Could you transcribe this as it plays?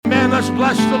Let's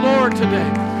bless the Lord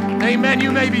today. Amen.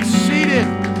 You may be seated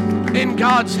in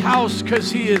God's house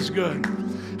because He is good.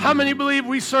 How many believe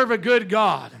we serve a good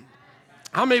God?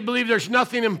 How many believe there's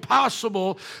nothing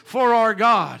impossible for our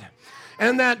God?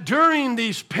 And that during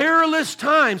these perilous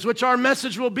times, which our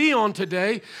message will be on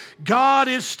today, God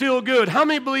is still good. How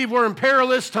many believe we're in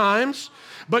perilous times,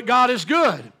 but God is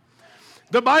good?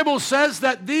 The Bible says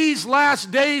that these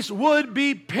last days would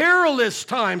be perilous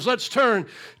times. Let's turn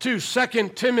to 2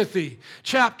 Timothy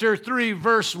chapter 3,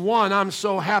 verse 1. I'm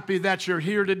so happy that you're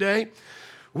here today.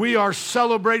 We are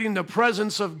celebrating the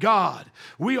presence of God.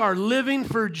 We are living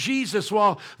for Jesus.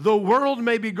 While the world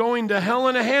may be going to hell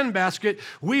in a handbasket,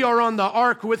 we are on the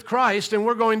ark with Christ, and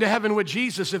we're going to heaven with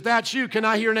Jesus. If that's you, can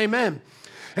I hear an amen?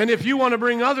 And if you want to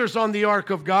bring others on the ark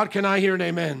of God, can I hear an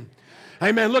amen?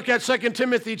 Amen. Look at 2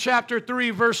 Timothy chapter 3,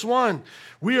 verse 1.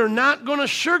 We are not going to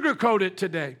sugarcoat it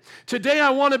today. Today I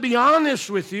want to be honest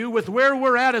with you with where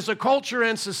we're at as a culture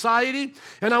and society,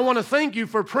 and I want to thank you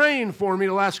for praying for me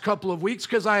the last couple of weeks,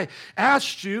 because I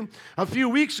asked you a few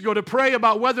weeks ago to pray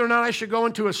about whether or not I should go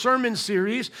into a sermon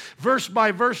series, verse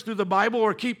by verse through the Bible,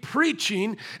 or keep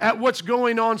preaching at what's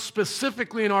going on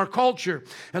specifically in our culture.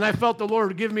 And I felt the Lord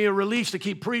would give me a release to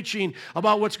keep preaching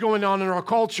about what's going on in our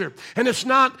culture. And it's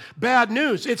not bad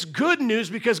news. It's good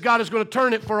news, because God is going to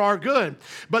turn it for our good.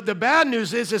 But the bad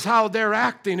news is how they're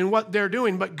acting and what they're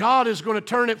doing. But God is going to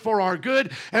turn it for our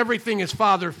good. Everything is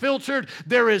Father filtered.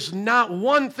 There is not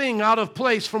one thing out of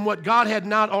place from what God had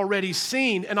not already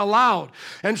seen and allowed.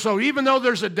 And so even though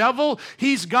there's a devil,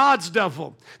 he's God's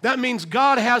devil. That means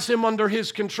God has him under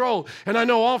his control. And I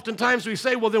know oftentimes we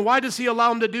say, well, then why does he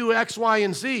allow him to do X, Y,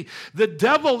 and Z? The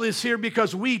devil is here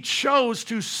because we chose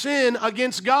to sin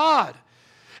against God.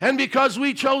 And because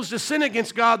we chose to sin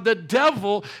against God, the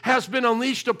devil has been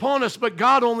unleashed upon us, but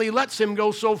God only lets him go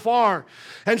so far.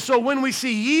 And so when we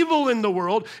see evil in the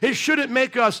world, it shouldn't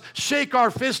make us shake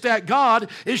our fist at God.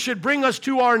 It should bring us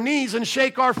to our knees and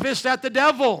shake our fist at the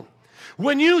devil.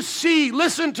 When you see,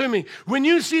 listen to me, when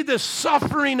you see the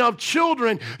suffering of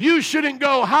children, you shouldn't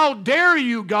go, how dare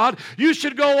you, God? You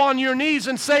should go on your knees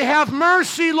and say, have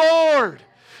mercy, Lord.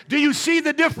 Do you see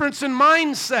the difference in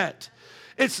mindset?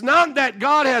 It's not that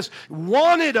God has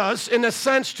wanted us, in a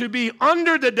sense, to be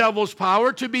under the devil's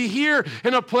power, to be here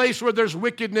in a place where there's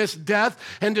wickedness, death,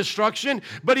 and destruction,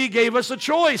 but he gave us a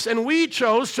choice, and we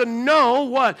chose to know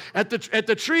what? At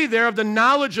the tree there of the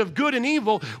knowledge of good and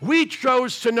evil, we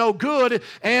chose to know good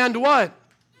and what?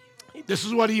 This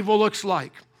is what evil looks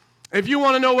like. If you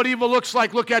want to know what evil looks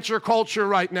like, look at your culture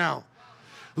right now.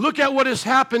 Look at what has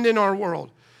happened in our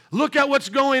world. Look at what's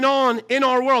going on in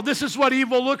our world. This is what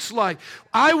evil looks like.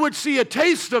 I would see a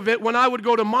taste of it when I would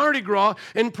go to Mardi Gras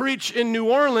and preach in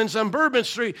New Orleans on Bourbon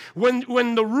Street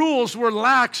when the rules were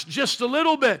lax just a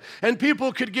little bit and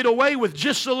people could get away with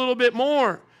just a little bit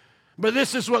more. But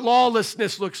this is what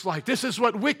lawlessness looks like. This is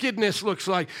what wickedness looks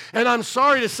like. And I'm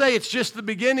sorry to say it's just the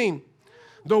beginning.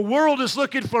 The world is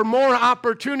looking for more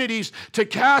opportunities to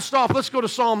cast off. Let's go to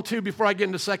Psalm 2 before I get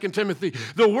into 2 Timothy.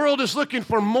 The world is looking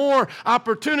for more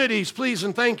opportunities, please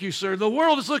and thank you, sir. The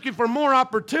world is looking for more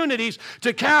opportunities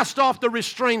to cast off the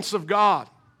restraints of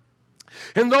God.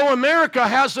 And though America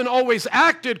hasn't always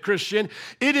acted Christian,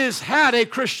 it has had a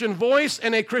Christian voice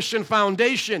and a Christian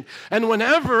foundation. And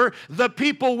whenever the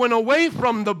people went away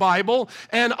from the Bible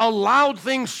and allowed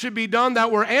things to be done that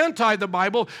were anti the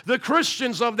Bible, the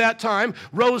Christians of that time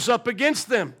rose up against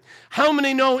them. How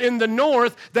many know in the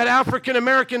North that African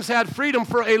Americans had freedom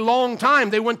for a long time?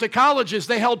 They went to colleges.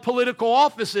 They held political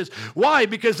offices. Why?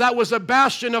 Because that was a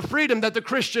bastion of freedom that the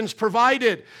Christians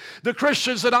provided. The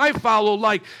Christians that I follow,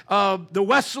 like the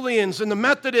Wesleyans and the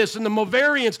Methodists and the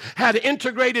Moravians, had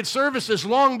integrated services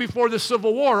long before the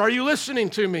Civil War. Are you listening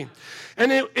to me?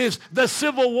 And it is the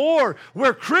Civil War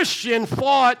where Christian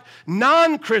fought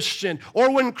non-Christian,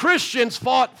 or when Christians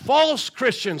fought false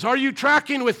Christians. Are you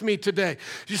tracking with me today?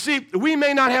 You see, we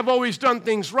may not have always done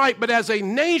things right, but as a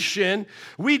nation,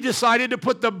 we decided to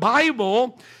put the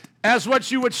Bible as what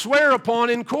you would swear upon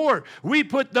in court. We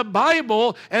put the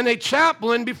Bible and a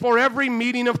chaplain before every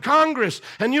meeting of Congress.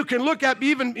 And you can look at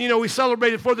even, we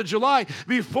celebrated 4th of July.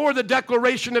 Before the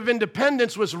Declaration of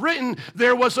Independence was written,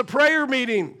 there was a prayer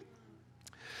meeting.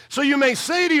 So you may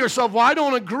say to yourself, well, I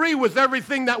don't agree with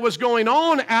everything that was going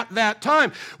on at that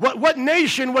time. What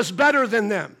nation was better than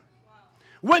them?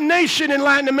 What nation in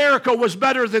Latin America was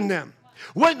better than them?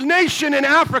 What nation in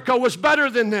Africa was better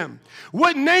than them?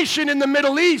 What nation in the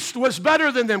Middle East was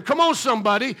better than them? Come on,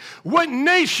 somebody. What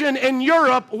nation in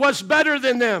Europe was better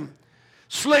than them?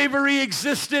 Slavery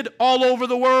existed all over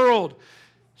the world.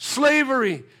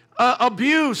 Slavery,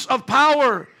 abuse of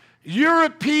power,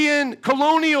 European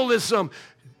colonialism,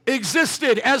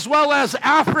 existed, as well as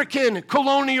African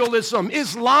colonialism,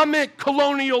 Islamic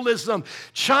colonialism,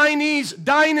 Chinese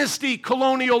dynasty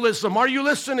colonialism. Are you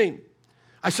listening?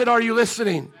 I said, are you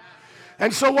listening?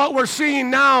 And so what we're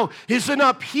seeing now is an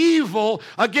upheaval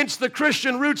against the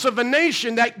Christian roots of a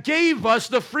nation that gave us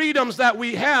the freedoms that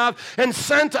we have and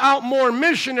sent out more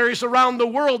missionaries around the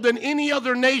world than any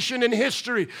other nation in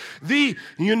history. The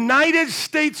United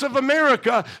States of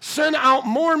America sent out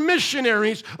more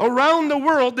missionaries around the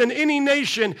world than any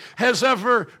nation has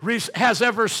ever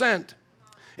sent.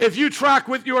 If you track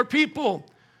with your people,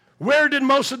 where did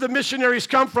most of the missionaries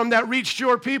come from that reached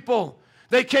your people?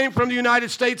 They came from the United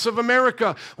States of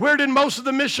America. Where did most of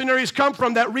the missionaries come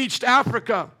from that reached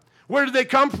Africa? Where did they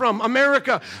come from?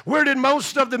 America. Where did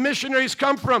most of the missionaries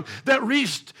come from that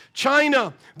reached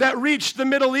China, that reached the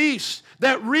Middle East,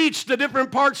 that reached the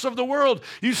different parts of the world?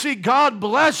 You see, God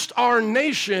blessed our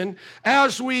nation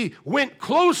as we went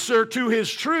closer to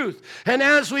His truth. And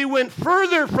as we went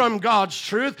further from God's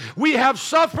truth, we have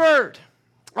suffered.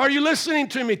 Are you listening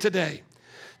to me today?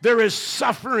 There is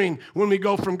suffering when we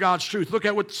go from God's truth. Look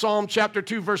at what Psalm chapter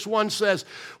 2, verse 1 says.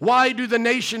 Why do the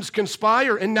nations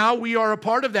conspire? And now we are a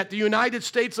part of that. The United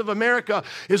States of America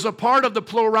is a part of the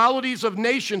pluralities of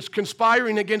nations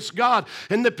conspiring against God,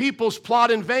 and the peoples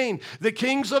plot in vain. The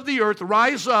kings of the earth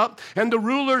rise up, and the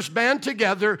rulers band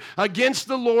together against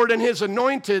the Lord and His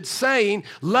anointed, saying,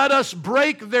 let us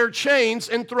break their chains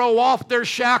and throw off their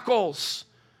shackles.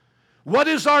 What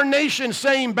is our nation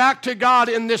saying back to God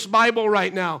in this Bible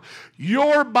right now?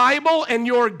 Your Bible and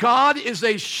your God is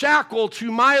a shackle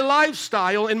to my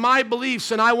lifestyle and my beliefs,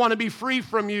 and I want to be free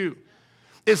from you.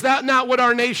 Is that not what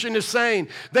our nation is saying?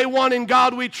 They want in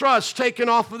God we trust taken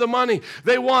off of the money.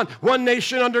 They want one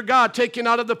nation under God taken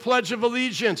out of the Pledge of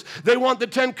Allegiance. They want the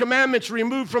 10 Commandments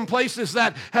removed from places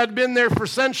that had been there for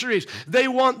centuries. They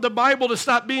want the Bible to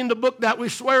stop being the book that we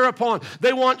swear upon.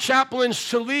 They want chaplains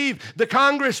to leave the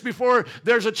Congress before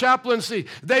there's a chaplaincy.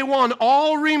 They want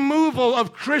all removal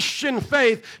of Christian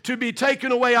faith to be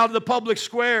taken away out of the public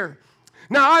square.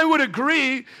 Now, I would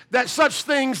agree that such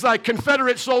things like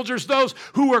Confederate soldiers, those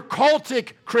who were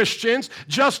cultic Christians,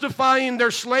 justifying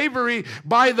their slavery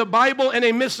by the Bible and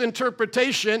a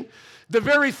misinterpretation, the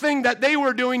very thing that they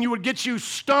were doing, would get you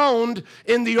stoned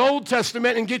in the Old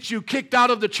Testament and get you kicked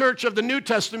out of the church of the New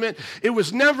Testament. It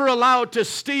was never allowed to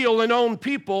steal and own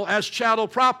people as chattel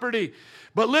property.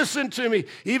 But listen to me,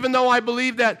 even though I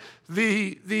believe that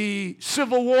the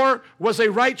Civil War was a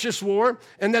righteous war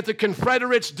and that the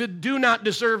Confederates do not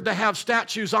deserve to have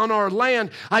statues on our land,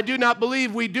 I do not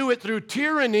believe we do it through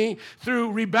tyranny,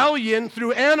 through rebellion,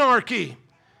 through anarchy.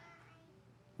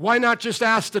 Why not just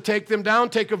ask to take them down,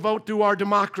 take a vote through our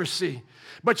democracy?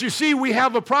 But you see, we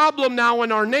have a problem now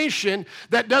in our nation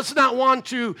that does not want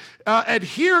to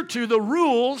adhere to the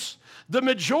rules. The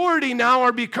majority now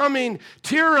are becoming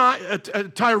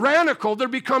tyrannical. They're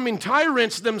becoming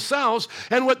tyrants themselves.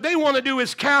 And what they want to do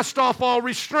is cast off all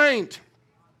restraint.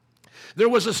 There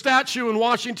was a statue in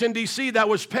Washington, D.C. that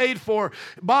was paid for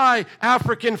by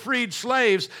African freed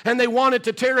slaves, and they wanted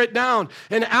to tear it down.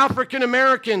 And African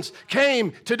Americans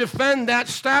came to defend that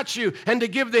statue and to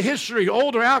give the history,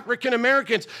 older African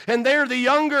Americans. And there the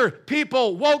younger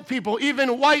people, woke people,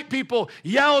 even white people,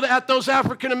 yelled at those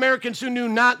African Americans who knew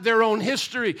not their own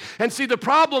history. And see, the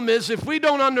problem is if we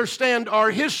don't understand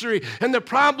our history and the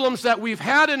problems that we've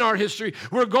had in our history,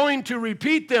 we're going to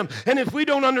repeat them. And if we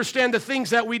don't understand the things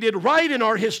that we did right in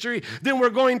our history, then we're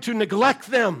going to neglect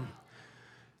them.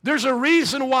 There's a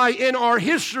reason why in our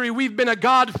history we've been a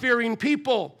God-fearing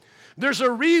people. There's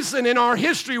a reason in our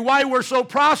history why we're so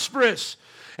prosperous.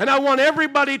 And I want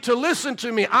everybody to listen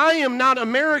to me. I am not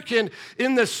American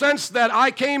in the sense that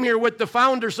I came here with the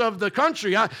founders of the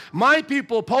country. My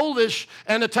people, Polish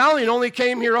and Italian, only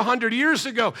came here 100 years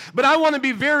ago. But I want to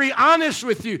be very honest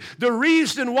with you. The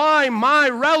reason why my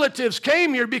relatives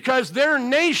came here because their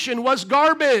nation was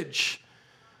garbage.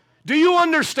 Do you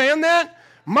understand that?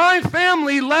 My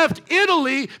family left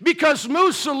Italy because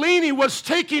Mussolini was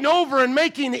taking over and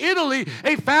making Italy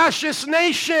a fascist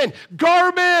nation.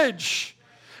 Garbage.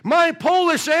 My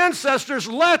Polish ancestors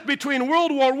left between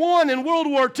World War I and World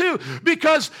War II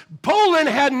because Poland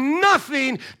had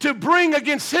nothing to bring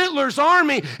against Hitler's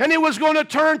army, and it was going to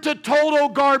turn to total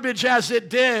garbage as it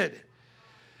did.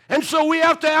 And so we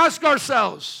have to ask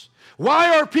ourselves,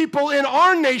 why are people in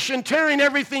our nation tearing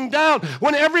everything down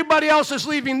when everybody else is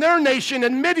leaving their nation,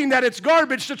 admitting that it's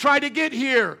garbage to try to get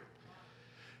here?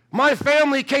 My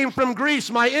family came from Greece.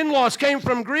 My in-laws came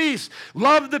from Greece.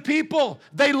 Loved the people.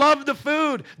 They loved the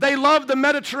food. They loved the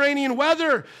Mediterranean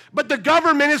weather. But the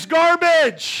government is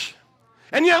garbage.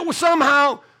 And yet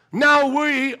somehow now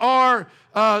we are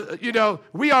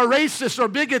we are racist or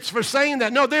bigots for saying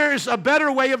that. No, there is a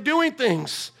better way of doing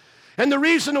things. And the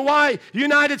reason why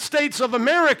United States of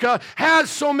America has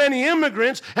so many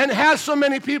immigrants and has so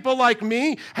many people like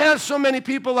me, has so many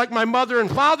people like my mother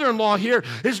and father-in-law here,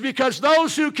 is because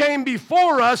those who came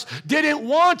before us didn't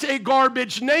want a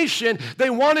garbage nation. They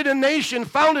wanted a nation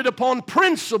founded upon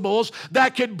principles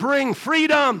that could bring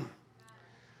freedom.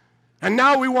 And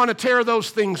now we want to tear those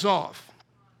things off.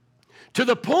 To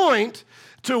the point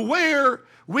to where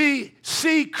we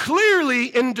see clearly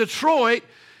in Detroit,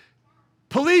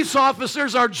 police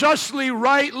officers are justly,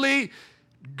 rightly,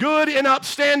 good and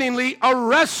upstandingly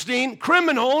arresting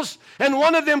criminals, and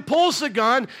one of them pulls a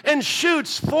gun and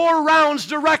shoots 4 rounds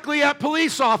directly at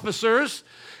police officers,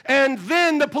 and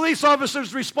then the police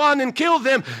officers respond and kill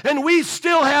them, and we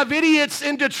still have idiots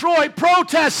in Detroit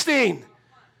protesting.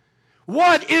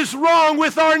 What is wrong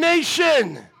with our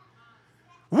nation?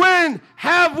 When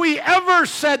have we ever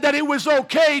said that it was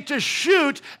okay to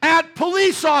shoot at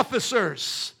police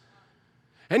officers?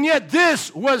 And yet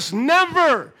this was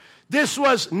never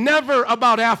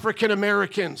about African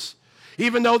Americans.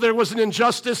 Even though there was an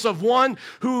injustice of one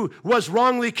who was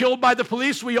wrongly killed by the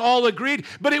police, we all agreed,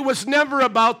 but it was never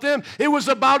about them. It was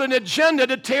about an agenda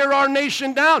to tear our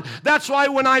nation down. That's why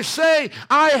when I say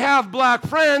I have black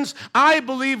friends, I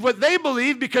believe what they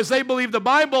believe because they believe the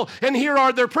Bible, and here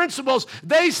are their principles.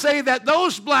 They say that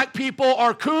those black people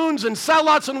are coons and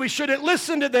sellouts, and we shouldn't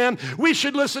listen to them. We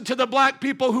should listen to the black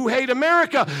people who hate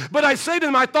America. But I say to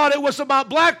them, I thought it was about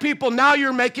black people. Now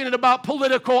you're making it about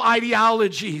political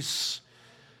ideologies.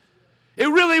 It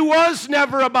really was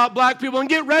never about black people. And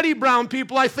get ready, brown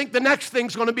people. I think the next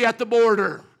thing's going to be at the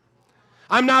border.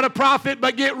 I'm not a prophet,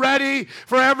 but get ready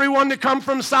for everyone to come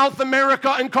from South America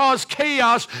and cause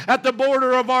chaos at the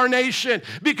border of our nation,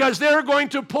 because they're going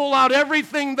to pull out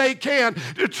everything they can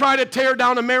to try to tear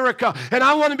down America. And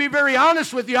I want to be very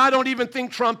honest with you, I don't even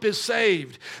think Trump is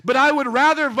saved. But I would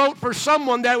rather vote for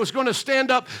someone that was going to stand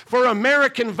up for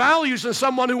American values than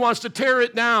someone who wants to tear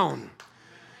it down.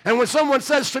 And when someone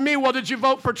says to me, well, did you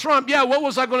vote for Trump? Yeah, what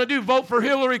was I going to do? Vote for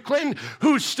Hillary Clinton,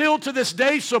 who still to this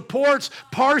day supports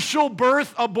partial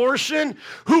birth abortion,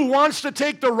 who wants to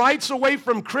take the rights away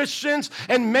from Christians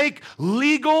and make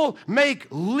legal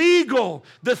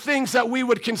the things that we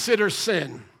would consider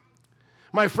sin.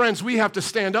 My friends, we have to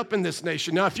stand up in this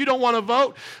nation. Now, if you don't want to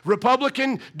vote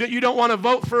Republican, you don't want to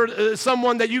vote for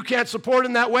someone that you can't support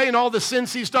in that way and all the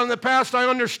sins he's done in the past, I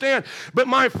understand. But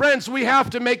my friends, we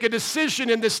have to make a decision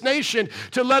in this nation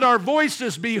to let our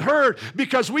voices be heard,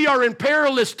 because we are in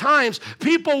perilous times.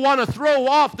 People want to throw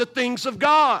off the things of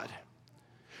God.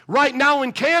 Right now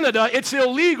in Canada, it's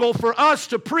illegal for us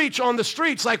to preach on the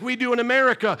streets like we do in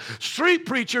America. Street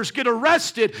preachers get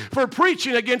arrested for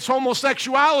preaching against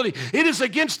homosexuality. It is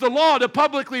against the law to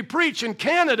publicly preach in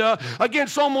Canada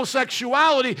against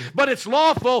homosexuality, but it's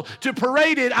lawful to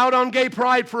parade it out on gay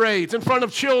pride parades in front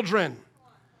of children.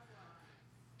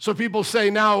 So people say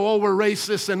now, oh, we're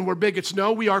racist and we're bigots.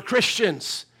 No, we are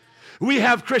Christians. We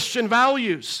have Christian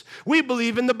values. We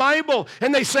believe in the Bible.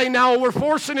 And they say now we're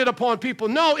forcing it upon people.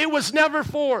 No, it was never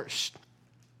forced.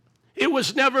 It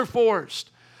was never forced.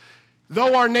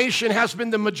 Though our nation has been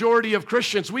the majority of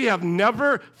Christians, we have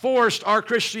never forced our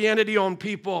Christianity on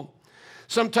people.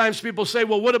 Sometimes people say,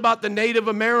 well, what about the Native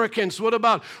Americans? What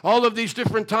about all of these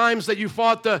different times that you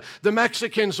fought the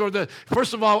Mexicans or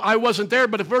first of all, I wasn't there,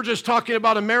 but if we're just talking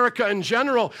about America in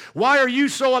general, why are you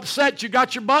so upset you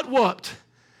got your butt whooped?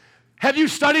 Have you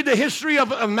studied the history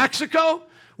of Mexico?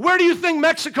 Where do you think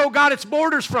Mexico got its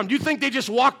borders from? Do you think they just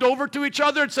walked over to each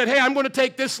other and said, hey, I'm going to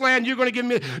take this land, you're going to give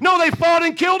me... No, they fought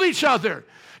and killed each other.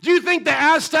 Do you think the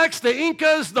Aztecs, the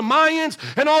Incas, the Mayans,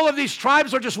 and all of these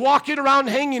tribes are just walking around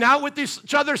hanging out with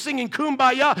each other singing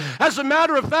Kumbaya? As a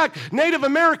matter of fact, Native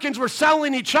Americans were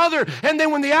selling each other, and then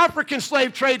when the African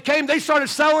slave trade came, they started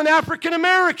selling African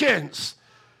Americans.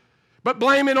 But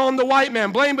blame it on the white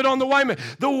man. Blame it on the white man.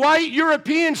 The white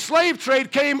European slave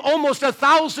trade came almost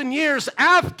 1,000 years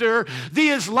after the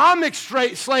Islamic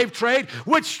slave trade,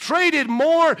 which traded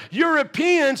more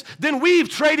Europeans than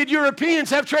Europeans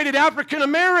have traded African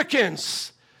Americans.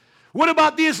 What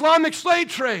about the Islamic slave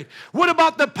trade? What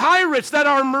about the pirates that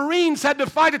our Marines had to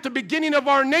fight at the beginning of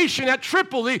our nation at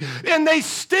Tripoli, and they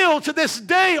still to this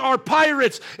day are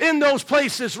pirates in those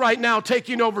places right now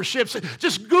taking over ships?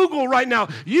 Just Google right now,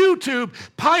 YouTube,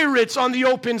 pirates on the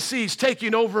open seas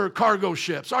taking over cargo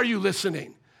ships. Are you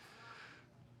listening?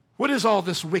 What is all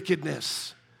this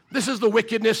wickedness? This is the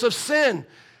wickedness of sin.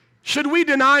 Should we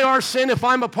deny our sin if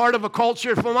I'm a part of a culture,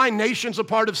 if my nation's a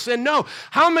part of sin? No.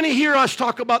 How many hear us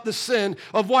talk about the sin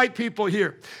of white people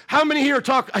here? How many hear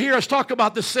us talk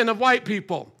about the sin of white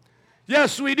people?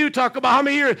 Yes, we do talk about, how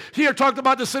many here talked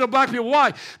about the sin of black people?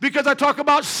 Why? Because I talk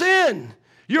about sin.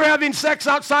 You're having sex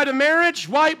outside of marriage,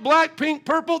 white, black, pink,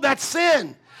 purple, that's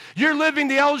sin. You're living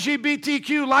the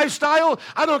LGBTQ lifestyle,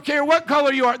 I don't care what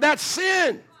color you are, that's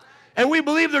sin. And we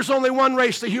believe there's only one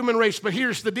race, the human race, but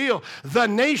here's the deal. The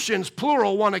nations,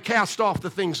 plural, want to cast off the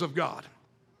things of God.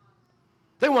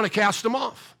 They want to cast them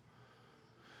off.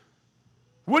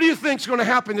 What do you think is going to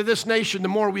happen to this nation the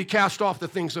more we cast off the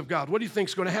things of God? What do you think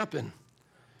is going to happen?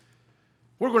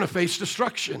 We're going to face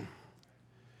destruction.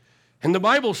 And the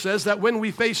Bible says that when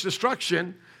we face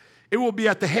destruction, it will be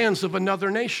at the hands of another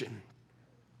nation.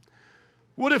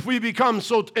 What if we become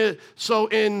so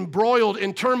embroiled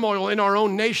in turmoil in our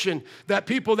own nation that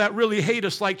people that really hate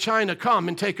us like China come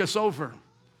and take us over?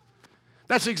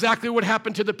 That's exactly what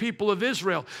happened to the people of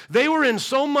Israel. They were in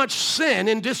so much sin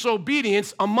and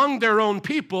disobedience among their own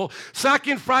people,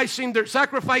 sacrificing their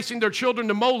children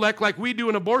to Molech like we do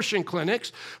in abortion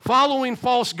clinics, following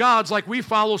false gods like we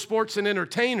follow sports and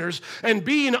entertainers, and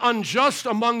being unjust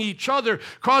among each other,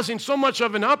 causing so much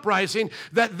of an uprising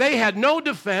that they had no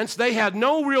defense, they had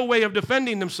no real way of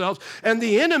defending themselves, and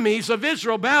the enemies of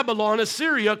Israel, Babylon,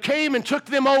 Assyria, came and took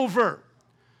them over.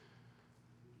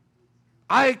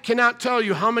 I cannot tell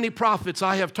you how many prophets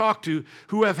I have talked to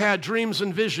who have had dreams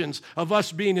and visions of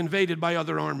us being invaded by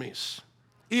other armies.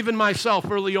 Even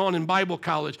myself, early on in Bible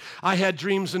college, I had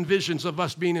dreams and visions of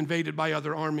us being invaded by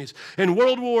other armies. In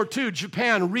World War II,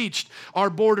 Japan reached our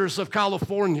borders of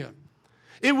California.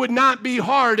 It would not be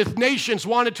hard if nations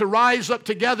wanted to rise up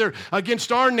together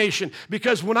against our nation.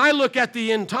 Because when I look at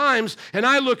the end times and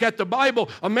I look at the Bible,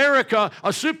 America, a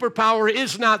superpower,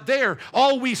 is not there.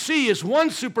 All we see is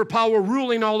one superpower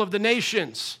ruling all of the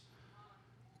nations.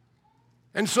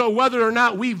 And so whether or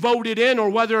not we voted in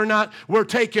or whether or not we're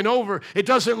taken over, it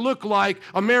doesn't look like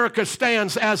America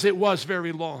stands as it was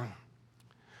very long.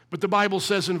 But the Bible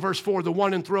says in verse 4, the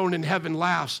one enthroned in heaven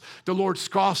laughs. The Lord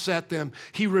scoffs at them.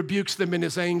 He rebukes them in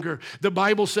his anger. The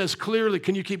Bible says clearly,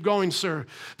 can you keep going, sir?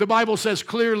 The Bible says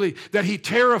clearly that he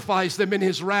terrifies them in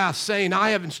his wrath, saying,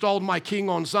 I have installed my king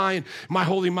on Zion, my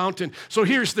holy mountain. So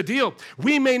here's the deal.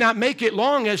 We may not make it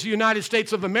long as the United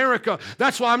States of America.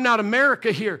 That's why I'm not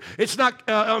America here. It's not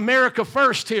America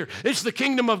first here. It's the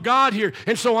kingdom of God here.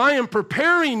 And so I am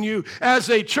preparing you as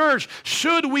a church.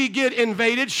 Should we get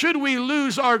invaded? Should we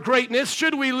lose our greatness?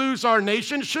 Should we lose our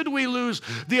nation? Should we lose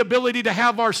the ability to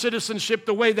have our citizenship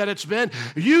the way that it's been?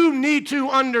 You need to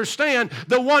understand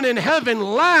the one in heaven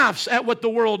laughs at what the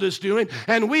world is doing,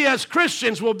 and we as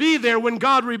Christians will be there when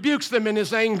God rebukes them in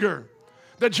his anger.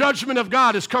 The judgment of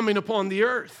God is coming upon the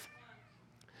earth.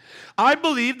 I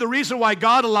believe the reason why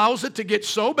God allows it to get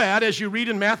so bad, as you read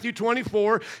in Matthew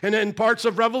 24 and in parts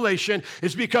of Revelation,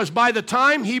 is because by the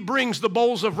time he brings the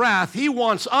bowls of wrath, he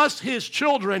wants us, his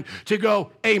children, to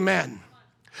go, amen.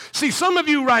 See, some of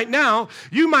you right now,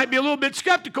 you might be a little bit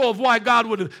skeptical of why God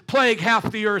would plague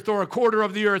half the earth or a quarter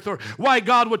of the earth, or why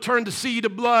God would turn the sea to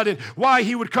blood, and why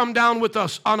he would come down with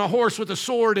us on a horse with a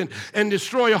sword and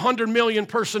destroy 100 million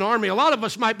person army. A lot of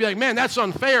us might be like, man, that's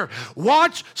unfair.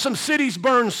 Watch some cities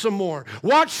burn some more.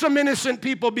 Watch some innocent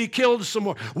people be killed some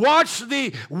more. Watch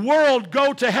the world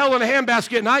go to hell in a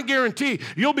handbasket, and I guarantee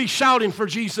you'll be shouting for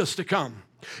Jesus to come.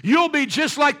 You'll be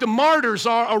just like the martyrs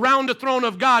are around the throne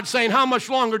of God saying, how much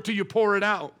longer till you pour it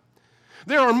out?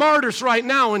 There are martyrs right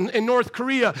now in North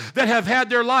Korea that have had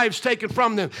their lives taken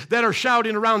from them that are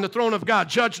shouting around the throne of God,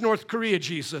 judge North Korea,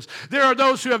 Jesus. There are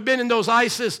those who have been in those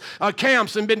ISIS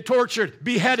camps and been tortured,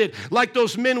 beheaded, like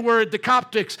those men were at the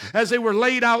Coptics as they were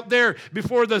laid out there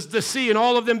before the sea, and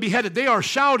all of them beheaded. They are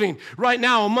shouting right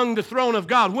now among the throne of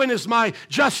God, when is my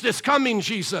justice coming,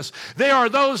 Jesus? There are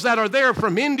those that are there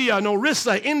from India and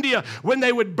Orissa, India, when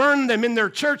they would burn them in their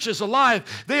churches alive.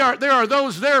 There are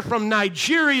those there from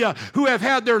Nigeria who have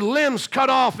had their limbs cut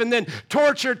off and then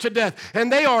tortured to death.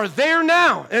 And they are there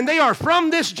now. And they are from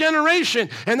this generation.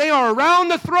 And they are around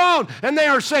the throne. And they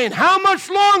are saying, how much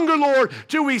longer, Lord,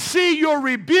 till we see your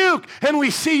rebuke and we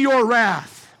see your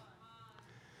wrath?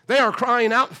 They are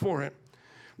crying out for it.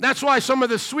 That's why some of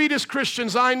the sweetest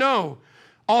Christians I know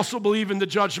also believe in the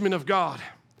judgment of God.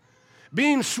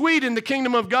 Being sweet in the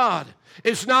kingdom of God,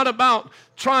 it's not about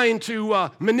trying to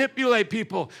manipulate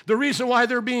people. The reason why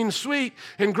they're being sweet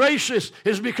and gracious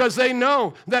is because they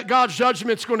know that God's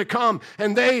judgment's going to come,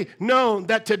 and they know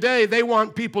that today they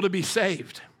want people to be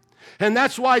saved. And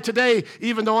that's why today,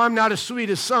 even though I'm not as sweet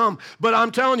as some, but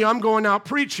I'm telling you, I'm going out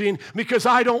preaching because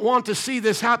I don't want to see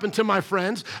this happen to my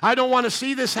friends. I don't want to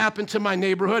see this happen to my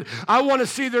neighborhood. I want to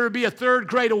see there be a third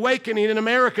great awakening in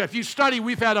America. If you study,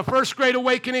 we've had a first great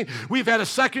awakening, we've had a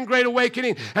second great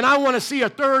awakening, and I want to see a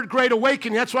third great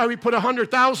awakening. That's why we put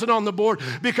 100,000 on the board,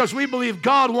 because we believe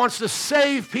God wants to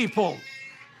save people.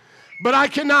 But I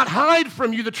cannot hide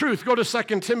from you the truth. Go to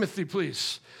 2 Timothy,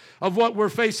 please, of what we're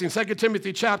facing. 2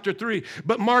 Timothy chapter 3.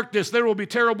 But mark this, there will be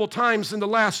terrible times in the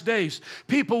last days.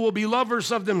 People will be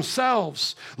lovers of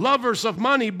themselves, lovers of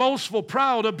money, boastful,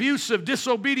 proud, abusive,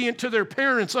 disobedient to their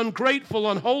parents, ungrateful,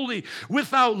 unholy,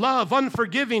 without love,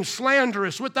 unforgiving,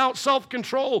 slanderous, without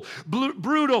self-control,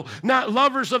 brutal, not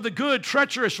lovers of the good,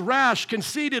 treacherous, rash,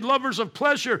 conceited, lovers of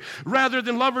pleasure rather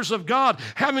than lovers of God,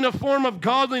 having a form of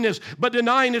godliness but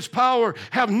denying its power.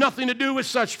 Have nothing to do with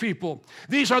such people.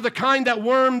 These are the kind that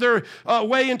worm their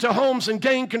way into homes and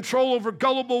gain control over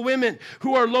gullible women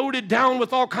who are loaded down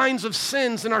with all kinds of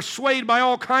sins and are swayed by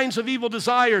all kinds of evil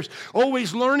desires,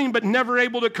 always learning but never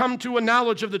able to come to a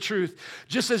knowledge of the truth.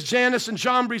 Just as Jannes and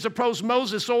Jambres opposed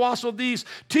Moses, so also these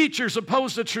teachers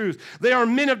oppose the truth. They are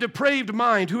men of depraved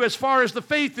mind who, as far as the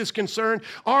faith is concerned,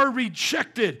 are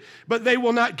rejected, but they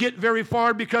will not get very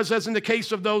far because, as in the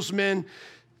case of those men,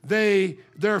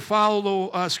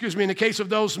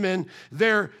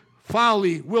 their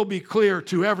folly will be clear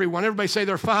to everyone. Everybody say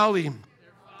their folly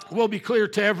will be clear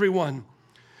to everyone.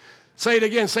 Say it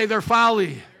again. Say their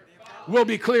folly will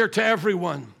be clear to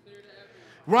everyone.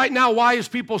 Right now, why is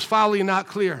people's folly not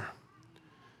clear?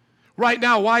 Right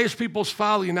now, why is people's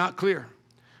folly not clear?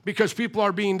 Because people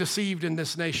are being deceived in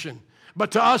this nation.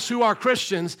 But to us who are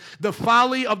Christians, the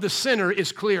folly of the sinner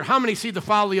is clear. How many see the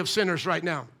folly of sinners right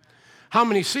now? How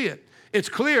many see it? It's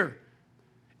clear.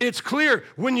 It's clear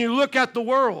when you look at the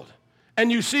world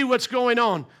and you see what's going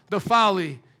on. The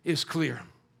folly is clear.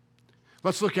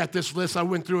 Let's look at this list. I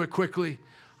went through it quickly.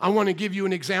 I want to give you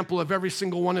an example of every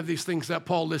single one of these things that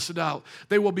Paul listed out.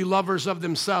 They will be lovers of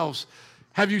themselves.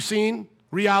 Have you seen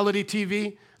reality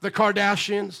TV? The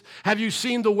Kardashians. Have you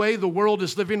seen the way the world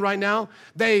is living right now?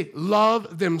 They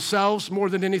love themselves more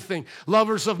than anything.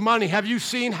 Lovers of money. Have you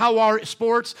seen how our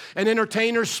sports and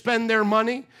entertainers spend their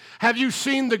money? Have you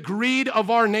seen the greed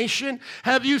of our nation?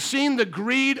 Have you seen the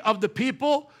greed of the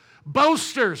people?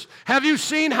 Boasters. Have you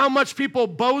seen how much people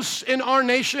boast in our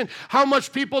nation? How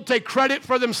much people take credit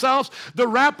for themselves? The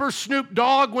rapper Snoop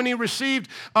Dogg, when he received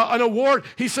an award,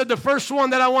 he said, the first one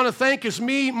that I want to thank is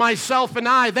me, myself, and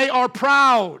I. They are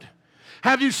proud.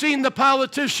 Have you seen the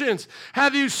politicians?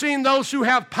 Have you seen those who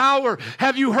have power?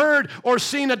 Have you heard or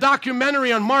seen a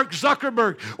documentary on Mark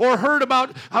Zuckerberg, or heard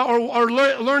about or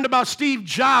learned about Steve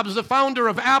Jobs, the founder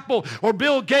of Apple, or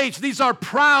Bill Gates? These are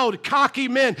proud, cocky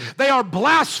men. They are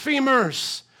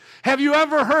blasphemers. Have you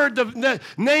ever heard the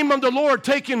name of the Lord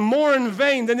taken more in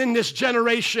vain than in this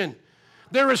generation?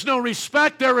 There is no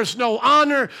respect, there is no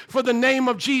honor for the name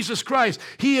of Jesus Christ.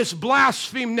 He is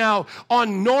blasphemed now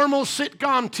on normal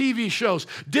sitcom TV shows,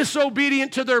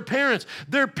 disobedient to their parents.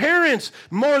 Their parents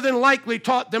more than likely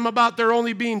taught them about there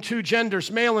only being two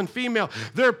genders, male and female.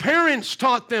 Their parents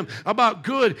taught them about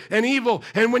good and evil.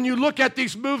 And when you look at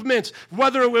these movements,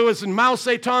 whether it was in Mao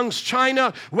Zedong's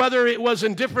China, whether it was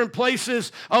in different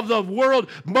places of the world,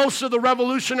 most of the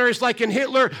revolutionaries, like in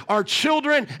Hitler, are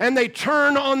children, and they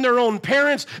turn on their own parents.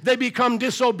 They become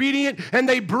disobedient, and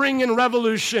they bring in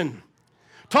revolution.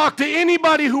 Talk to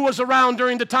anybody who was around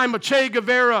during the time of Che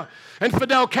Guevara and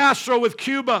Fidel Castro with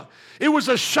Cuba. It was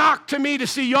a shock to me to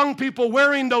see young people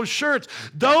wearing those shirts.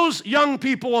 Those young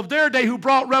people of their day who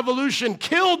brought revolution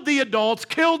killed the adults,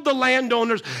 killed the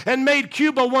landowners, and made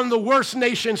Cuba one of the worst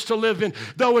nations to live in,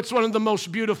 though it's one of the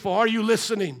most beautiful. Are you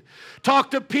listening?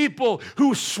 Talk to people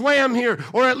who swam here,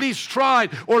 or at least tried,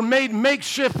 or made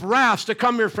makeshift rafts to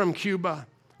come here from Cuba.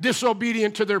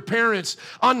 Disobedient to their parents,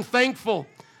 unthankful.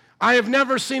 I have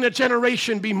never seen a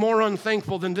generation be more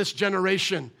unthankful than this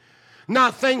generation.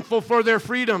 Not thankful for their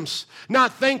freedoms,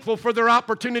 not thankful for their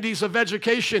opportunities of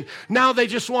education. Now they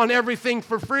just want everything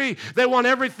for free. They want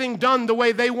everything done the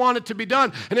way they want it to be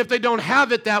done. And if they don't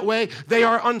have it that way, they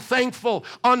are unthankful,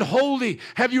 unholy.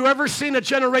 Have you ever seen a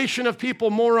generation of people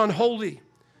more unholy,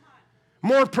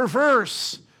 more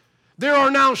perverse? There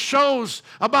are now shows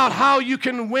about how you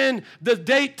can win the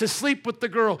date to sleep with the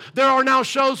girl. There are now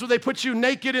shows where they put you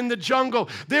naked in the jungle.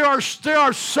 There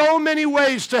are so many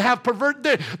ways to have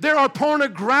there are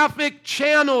pornographic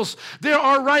channels. There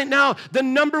are right now the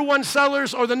number one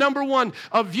sellers, or the number one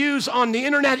views on the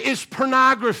internet is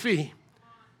pornography.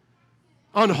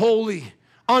 Unholy,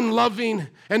 unloving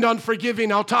and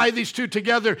unforgiving. I'll tie these two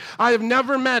together. I have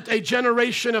never met a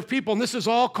generation of people, and this is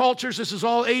all cultures, this is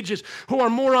all ages, who are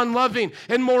more unloving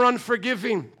and more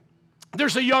unforgiving.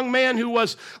 There's a young man who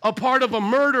was a part of a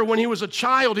murder when he was a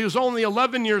child. He was only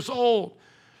 11 years old.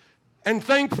 And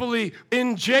thankfully,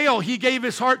 in jail, he gave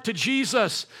his heart to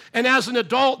Jesus. And as an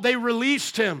adult, they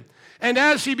released him. And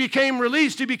as he became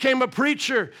released, he became a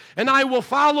preacher. And I will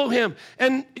follow him.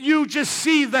 And you just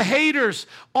see the haters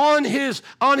on his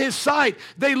side.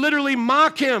 They literally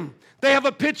mock him. They have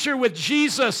a picture with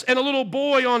Jesus and a little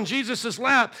boy on Jesus'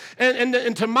 lap.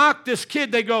 And to mock this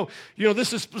kid, they go,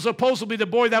 this is supposedly the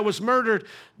boy that was murdered.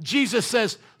 Jesus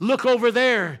says, look over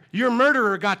there. Your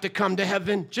murderer got to come to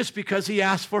heaven just because he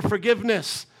asked for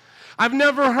forgiveness. I've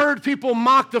never heard people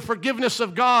mock the forgiveness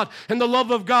of God and the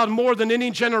love of God more than any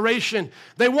generation.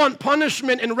 They want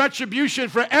punishment and retribution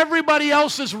for everybody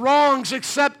else's wrongs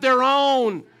except their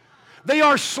own. They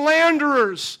are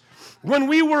slanderers. When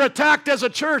we were attacked as a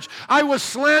church, I was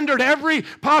slandered. Every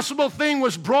possible thing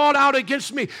was brought out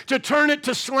against me to turn it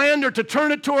to slander, to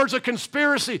turn it towards a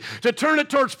conspiracy, to turn it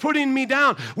towards putting me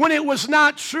down when it was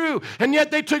not true. And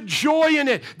yet they took joy in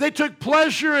it. They took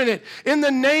pleasure in it. In the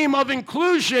name of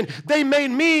inclusion, they made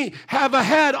me have a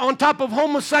head on top of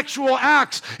homosexual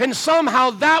acts. And somehow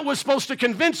that was supposed to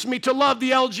convince me to love the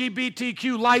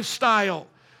LGBTQ lifestyle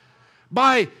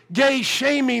by gay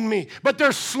shaming me. But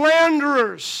they're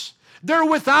slanderers. They're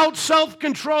without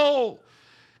self-control.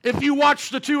 If you watch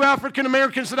the two African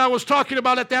Americans that I was talking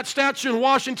about at that statue in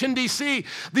Washington, D.C.,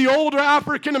 the older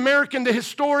African American, the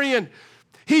historian,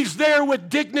 he's there with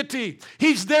dignity.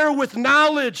 He's there with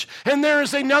knowledge. And there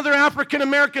is another African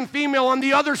American female on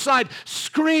the other side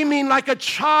screaming like a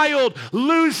child,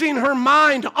 losing her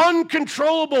mind,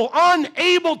 uncontrollable,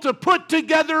 unable to put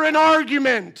together an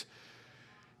argument.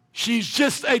 She's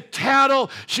just a toddler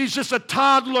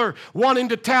wanting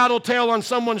to tattletale on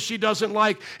someone she doesn't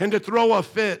like and to throw a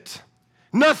fit.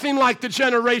 Nothing like the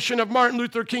generation of Martin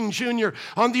Luther King Jr.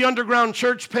 On the Underground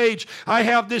Church page, I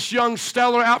have this young,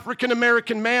 stellar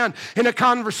African-American man in a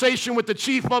conversation with the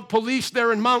chief of police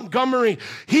there in Montgomery.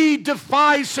 He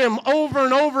defies him over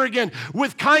and over again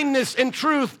with kindness and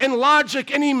truth and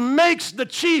logic, and he makes the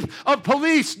chief of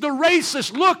police, the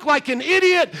racist, look like an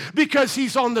idiot because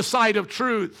he's on the side of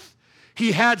truth.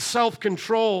 He had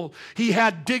self-control. He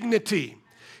had dignity.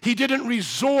 He didn't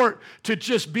resort to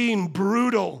just being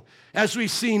brutal, as we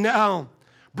see now.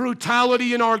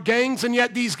 Brutality in our gangs, and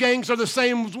yet these gangs are the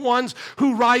same ones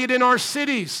who riot in our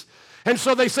cities. And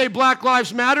so they say Black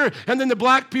Lives Matter, and then the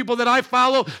black people that I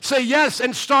follow say yes,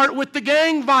 and start with the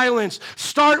gang violence,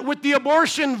 start with the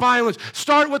abortion violence,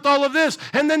 start with all of this,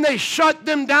 and then they shut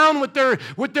them down with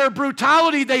their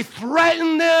brutality. They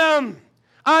threaten them.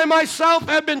 I myself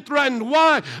have been threatened.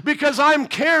 Why? Because I'm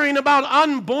caring about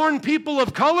unborn people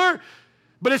of color.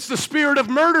 But it's the spirit of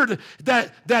murder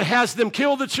that has them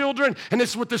kill the children, and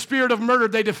it's with the spirit of murder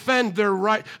they defend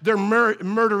their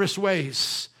murderous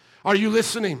ways. Are you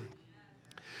listening?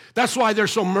 That's why they're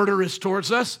so murderous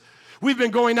towards us. We've been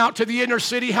going out to the inner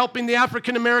city helping the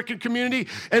African American community,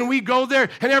 and we go there,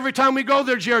 and every time we go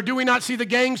there, Jared, do we not see the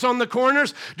gangs on the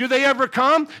corners? Do they ever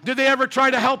come? Do they ever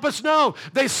try to help us? No.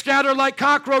 They scatter like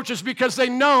cockroaches because they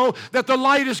know that the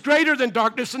light is greater than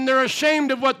darkness, and they're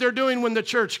ashamed of what they're doing when the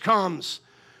church comes.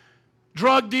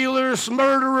 Drug dealers,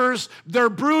 murderers, they're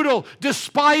brutal,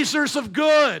 despisers of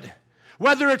good.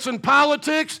 Whether it's in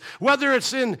politics, whether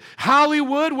it's in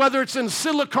Hollywood, whether it's in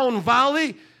Silicon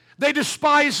Valley, they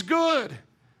despise good.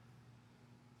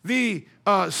 The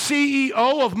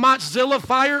CEO of Mozilla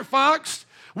Firefox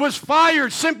was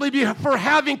fired simply for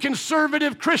having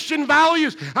conservative Christian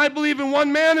values. I believe in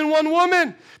one man and one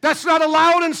woman. That's not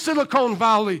allowed in Silicon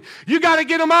Valley. You got to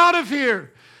get them out of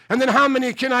here. And then how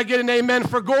many can I get an amen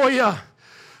for Goya?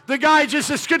 The guy just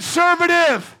is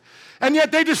conservative, and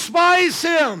yet they despise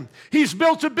him. He's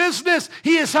built a business.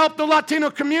 He has helped the Latino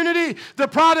community. The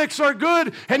products are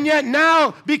good, and yet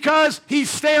now, because he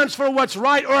stands for what's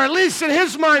right, or at least in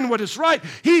his mind what is right,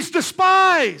 he's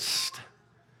despised.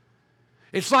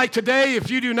 It's like today, if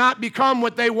you do not become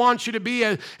what they want you to be,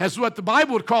 as what the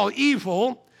Bible would call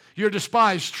evil, you're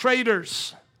despised.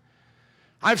 Traitors.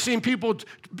 I've seen people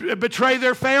betray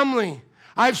their family.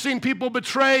 I've seen people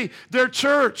betray their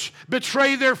church,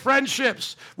 betray their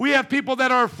friendships. We have people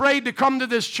that are afraid to come to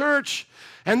this church,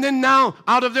 and then now,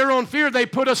 out of their own fear, they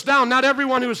put us down. Not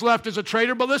everyone who's left is a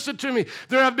traitor, but listen to me.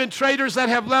 There have been traitors that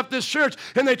have left this church,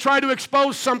 and they try to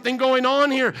expose something going on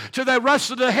here to the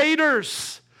rest of the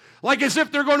haters. Like as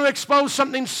if they're going to expose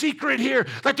something secret here.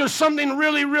 Like there's something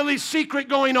really, really secret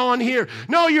going on here.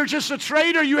 No, you're just a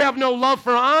traitor. You have no love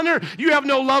for honor. You have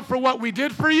no love for what we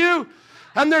did for you.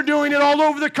 And they're doing it all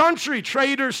over the country,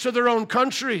 traitors to their own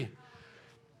country.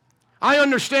 I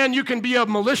understand you can be a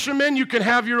militiaman, you can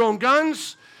have your own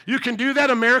guns, you can do that.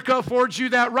 America affords you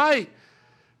that right.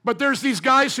 But there's these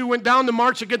guys who went down to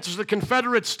march against the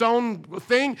Confederate stone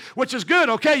thing, which is good.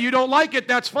 Okay, you don't like it,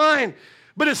 that's fine.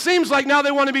 But it seems like now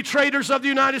they want to be traitors of the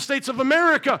United States of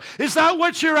America. Is that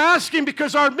what you're asking?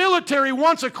 Because our military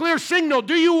wants a clear signal.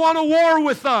 Do you want a war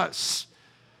with us?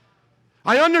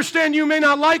 I understand you may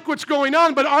not like what's going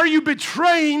on, but are you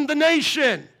betraying the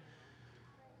nation?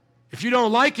 If you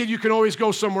don't like it, you can always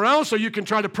go somewhere else, or you can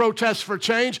try to protest for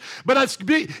change. But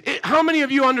how many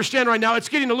of you understand right now, it's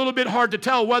getting a little bit hard to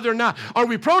tell whether or not, are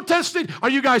we protesting? Are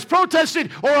you guys protesting?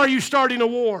 Or are you starting a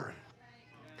war?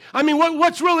 I mean,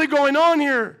 what's really going on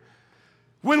here?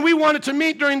 When we wanted to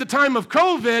meet during the time of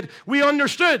COVID, we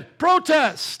understood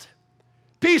protest,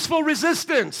 peaceful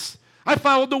resistance. I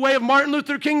followed the way of Martin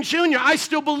Luther King Jr. I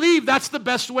still believe that's the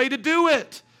best way to do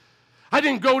it. I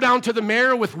didn't go down to the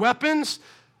mayor with weapons.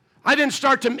 I didn't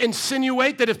start to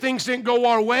insinuate that if things didn't go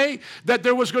our way, that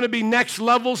there was going to be next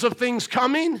levels of things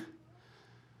coming.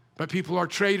 But people are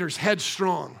traitors,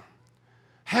 headstrong.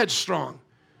 Headstrong.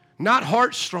 Not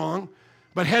heart-strong,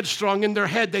 but headstrong. In their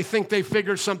head, they think they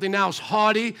figured something else.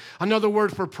 Haughty, another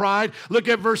word for pride. Look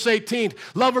at verse 18.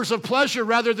 Lovers of pleasure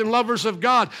rather than lovers of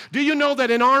God. Do you know that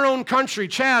in our own country,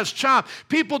 Chop,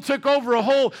 people took over a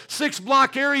whole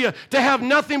 6-block area to have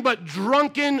nothing but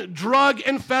drunken,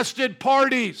 drug-infested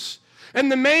parties.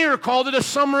 And the mayor called it a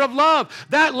summer of love.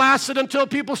 That lasted until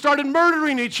people started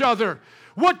murdering each other.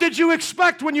 What did you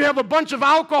expect when you have a bunch of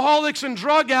alcoholics and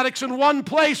drug addicts in one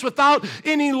place without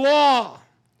any law?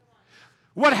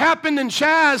 What happened in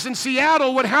Chaz in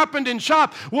Seattle, what happened in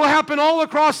Chop, will happen all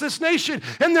across this nation.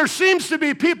 And there seems to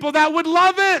be people that would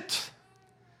love it.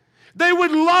 They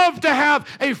would love to have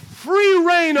a free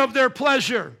reign of their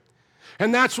pleasure.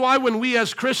 And that's why when we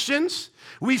as Christians,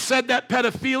 we said that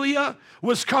pedophilia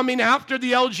was coming after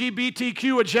the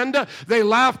LGBTQ agenda, they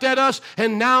laughed at us,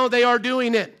 and now they are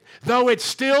doing it. Though it's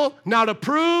still not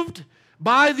approved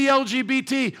by the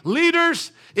LGBT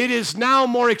leaders, it is now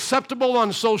more acceptable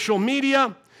on social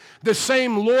media. The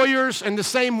same lawyers and the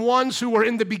same ones who were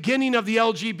in the beginning of the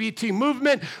LGBT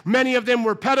movement, many of them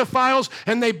were pedophiles,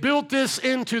 and they built this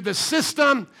into the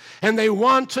system, and they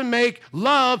want to make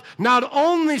love not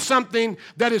only something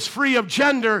that is free of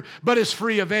gender, but is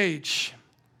free of age.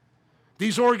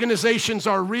 These organizations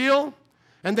are real,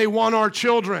 and they want our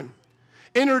children.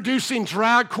 Introducing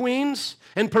drag queens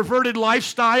and perverted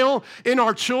lifestyle in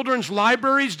our children's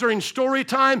libraries during story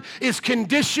time is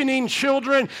conditioning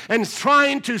children and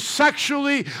trying to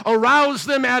sexually arouse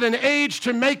them at an age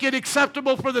to make it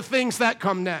acceptable for the things that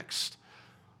come next.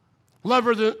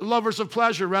 Lovers of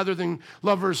pleasure rather than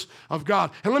lovers of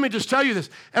God. And let me just tell you this.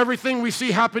 Everything we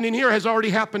see happening here has already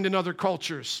happened in other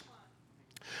cultures.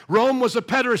 Rome was a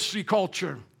pederasty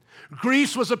culture.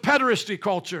 Greece was a pederasty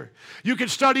culture. You could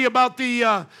study about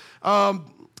the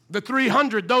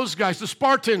 300, those guys, the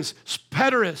Spartans,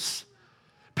 pederast.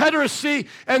 Pederasty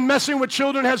and messing with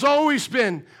children has always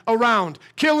been around.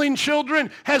 Killing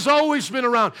children has always been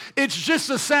around. It's just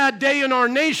a sad day in our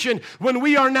nation when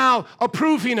we are now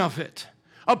approving of it.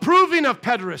 Approving of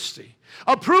pederasty.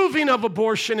 Approving of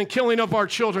abortion and killing of our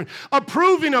children.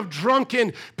 Approving of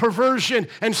drunken perversion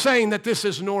and saying that this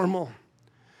is normal.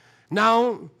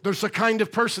 Now, there's a kind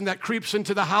of person that creeps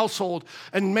into the household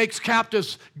and makes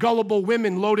captives gullible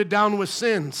women loaded down with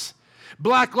sins.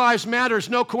 Black Lives Matter is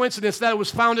no coincidence that it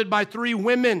was founded by 3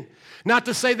 women. Not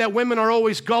to say that women are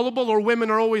always gullible or women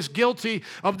are always guilty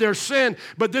of their sin,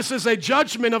 but this is a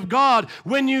judgment of God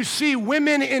when you see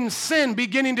women in sin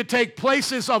beginning to take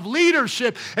places of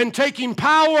leadership and taking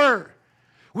power.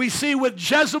 We see with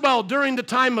Jezebel during the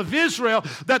time of Israel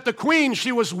that the queen,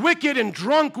 she was wicked and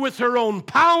drunk with her own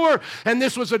power, and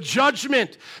this was a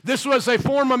judgment. This was a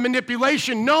form of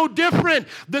manipulation, no different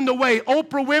than the way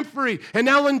Oprah Winfrey and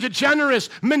Ellen DeGeneres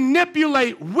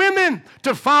manipulate women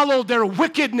to follow their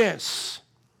wickedness.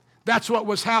 That's what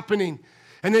was happening.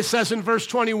 And it says in verse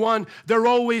 21, they're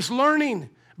always learning,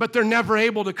 but they're never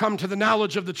able to come to the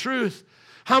knowledge of the truth.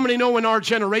 How many know in our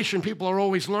generation people are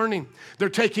always learning? They're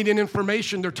taking in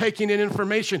information. They're taking in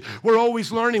information. We're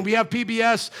always learning. We have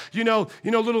PBS,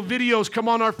 little videos come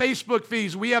on our Facebook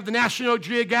feeds. We have the National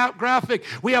Geographic.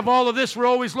 We have all of this. We're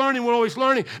always learning. We're always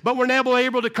learning. But we're never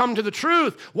able to come to the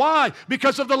truth. Why?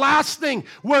 Because of the last thing.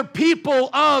 We're people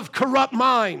of corrupt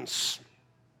minds.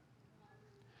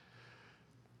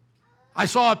 I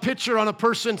saw a picture on a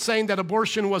person saying that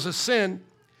abortion was a sin.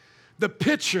 The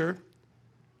picture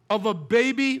of a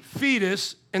baby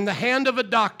fetus in the hand of a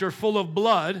doctor full of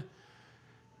blood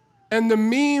And the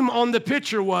meme on the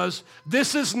picture was,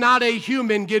 "This is not a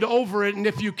human, get over it, and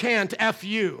if you can't, F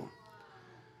you."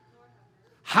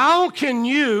 How can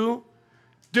you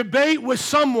debate with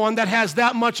someone that has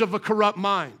that much of a corrupt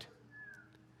mind?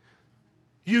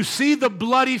 You see the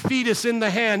bloody fetus in the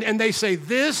hand, and they say,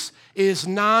 "This is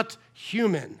not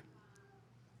human."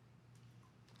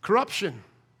 Corruption.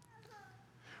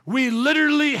 We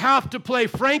literally have to play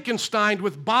Frankenstein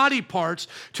with body parts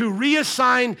to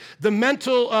reassign the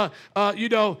mental,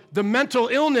 the mental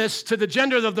illness to the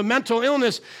gender of the mental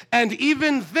illness. And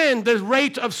even then, the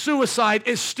rate of suicide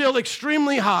is still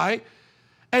extremely high.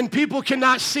 And people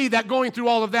cannot see that going through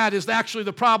all of that is actually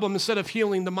the problem instead of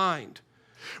healing the mind.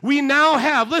 We now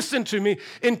have, listen to me,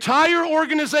 entire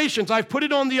organizations, I've put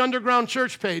it on the Underground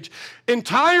Church page,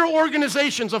 entire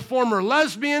organizations of former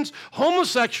lesbians,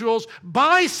 homosexuals,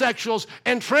 bisexuals,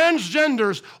 and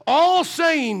transgenders all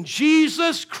saying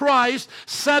Jesus Christ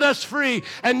set us free.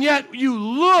 And yet you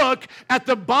look at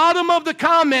the bottom of the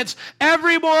comments,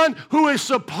 everyone who is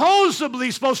supposedly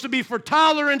supposed to be for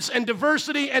tolerance and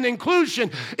diversity and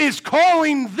inclusion is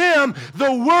calling them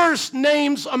the worst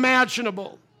names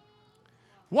imaginable.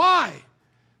 Why?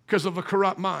 Because of a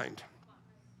corrupt mind.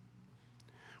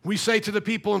 We say to the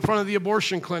people in front of the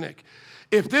abortion clinic,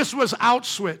 if this was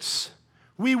Auschwitz,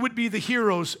 we would be the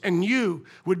heroes and you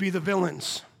would be the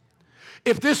villains.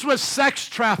 If this was sex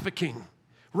trafficking,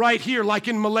 right here, like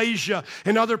in Malaysia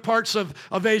and other parts of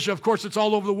Asia, of course it's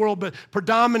all over the world, but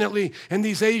predominantly in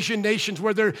these Asian nations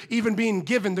where they're even being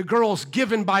given, the girls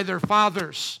given by their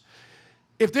fathers.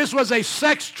 If this was a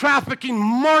sex trafficking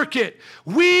market,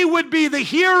 we would be the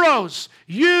heroes.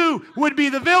 You would be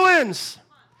the villains.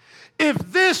 If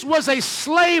this was a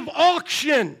slave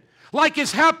auction, like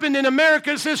has happened in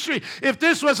America's history, if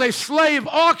this was a slave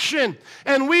auction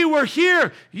and we were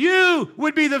here, you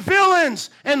would be the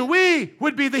villains and we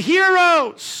would be the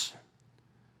heroes.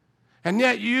 And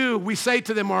yet you, we say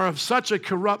to them, are of such a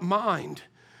corrupt mind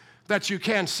that you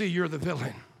can't see you're the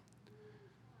villain.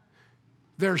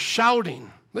 They're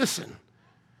shouting, listen,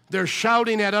 they're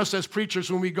shouting at us as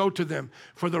preachers when we go to them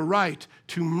for the right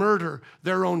to murder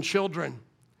their own children.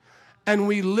 And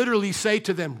we literally say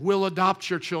to them, we'll adopt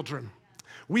your children.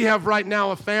 We have right now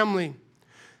a family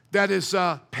that is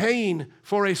paying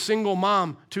for a single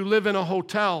mom to live in a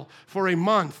hotel for a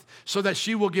month so that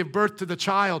she will give birth to the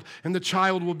child and the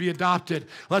child will be adopted.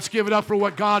 Let's give it up for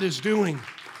what God is doing.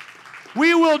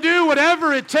 We will do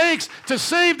whatever it takes to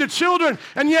save the children,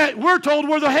 and yet we're told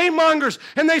we're the hatemongers.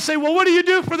 And they say, well, what do you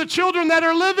do for the children that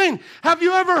are living? Have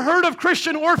you ever heard of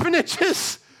Christian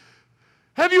orphanages?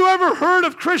 Have you ever heard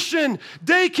of Christian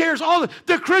daycares? All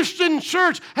the Christian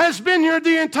church has been here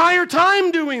the entire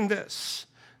time doing this.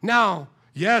 Now,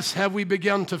 yes, have we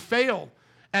begun to fail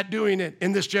at doing it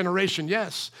in this generation?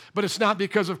 Yes. But it's not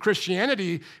because of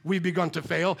Christianity we've begun to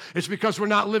fail. It's because we're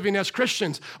not living as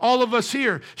Christians. All of us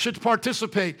here should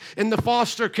participate in the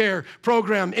foster care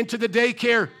program, into the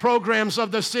daycare programs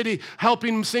of the city,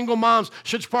 helping single moms,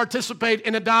 should participate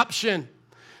in adoption.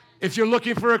 If you're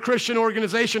looking for a Christian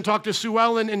organization, talk to Sue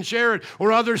Ellen and Jared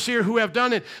or others here who have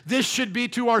done it. This should be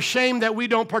to our shame that we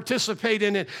don't participate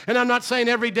in it. And I'm not saying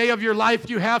every day of your life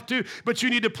you have to, but you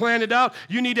need to plan it out.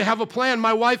 You need to have a plan.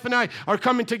 My wife and I are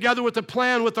coming together with a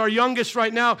plan with our youngest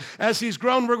right now. As he's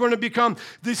grown, we're going to become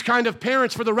these kind of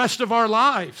parents for the rest of our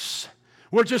lives.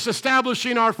 We're just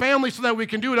establishing our family so that we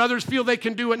can do it. Others feel they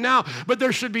can do it now, but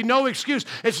there should be no excuse.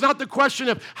 It's not the question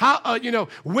of how,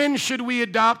 when should we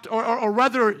adopt, or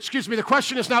whether, the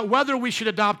question is not whether we should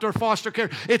adopt or foster care.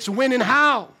 It's when and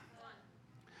how.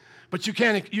 But you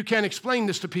can't explain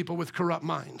this to people with corrupt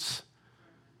minds.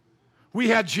 We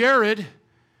had Jared,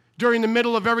 during the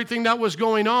middle of everything that was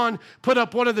going on, put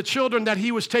up one of the children that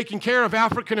he was taking care of,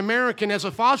 African American, as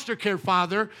a foster care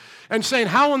father, and saying,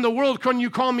 how in the world can you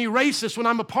call me racist when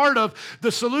I'm a part of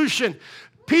the solution?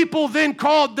 People then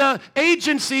called the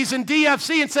agencies in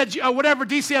DFC and said,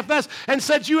 DCFS, and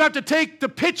said, you have to take the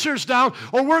pictures down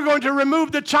or we're going to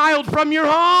remove the child from your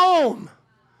home.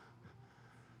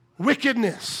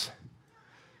 Wickedness.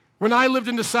 When I lived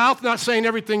in the South, not saying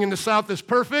everything in the South is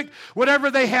perfect,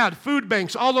 whatever they had, food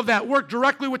banks, all of that, worked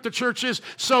directly with the churches,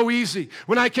 so easy.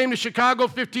 When I came to Chicago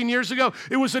 15 years ago,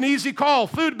 it was an easy call.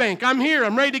 Food bank, I'm here,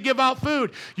 I'm ready to give out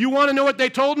food. You want to know what they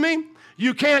told me?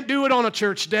 You can't do it on a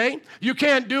church day. You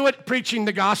can't do it preaching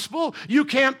the gospel. You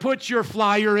can't put your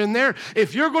flyer in there.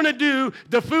 If you're going to do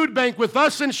the food bank with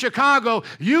us in Chicago,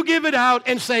 you give it out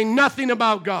and say nothing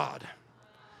about God.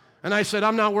 And I said,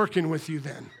 I'm not working with you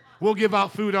then. We'll give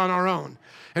out food on our own.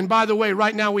 And by the way,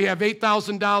 right now we have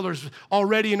 $8,000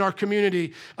 already in our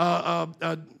community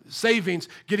savings,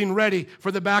 getting ready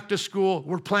for the back to school.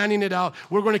 We're planning it out.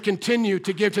 We're going to continue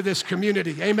to give to this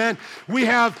community. Amen. We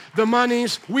have the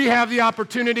monies. We have the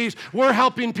opportunities. We're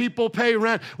helping people pay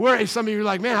rent. Some of you are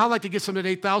like, man, I'd like to get some at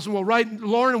 $8,000. Well, write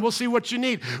Lauren, and we'll see what you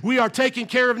need. We are taking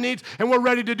care of needs, and we're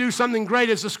ready to do something great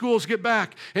as the schools get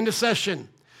back into session.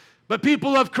 But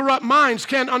people of corrupt minds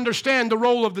can't understand the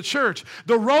role of the church.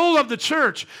 The role of the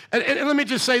church, and let me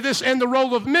just say this, and the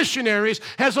role of missionaries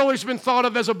has always been thought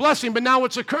of as a blessing, but now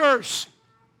it's a curse.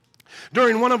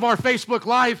 During one of our Facebook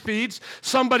Live feeds,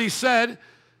 somebody said,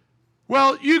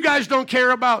 well, you guys don't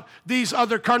care about these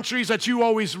other countries that you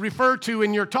always refer to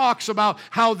in your talks about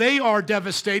how they are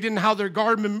devastated and how their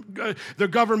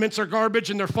governments are garbage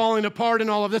and they're falling apart and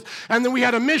all of this. And then we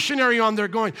had a missionary on there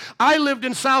going, I lived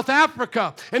in South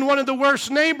Africa in one of the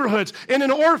worst neighborhoods in an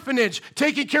orphanage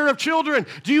taking care of children.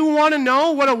 Do you want to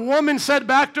know what a woman said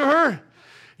back to her?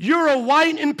 You're a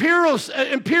white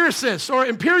empiricist or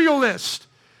imperialist.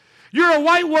 You're a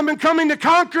white woman coming to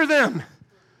conquer them.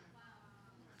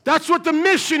 That's what the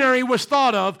missionary was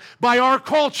thought of by our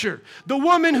culture. The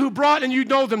woman who brought, and you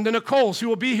know them, the Nicoles, who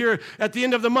will be here at the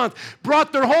end of the month,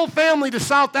 brought their whole family to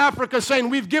South Africa saying,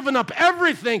 we've given up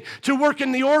everything to work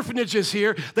in the orphanages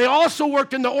here. They also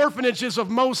worked in the orphanages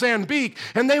of Mozambique,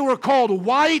 and they were called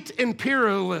white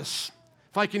imperialists,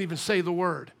 if I can even say the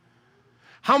word.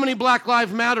 How many Black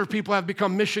Lives Matter people have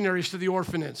become missionaries to the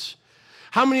orphanage?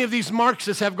 How many of these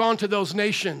Marxists have gone to those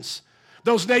nations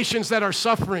that are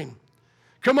suffering?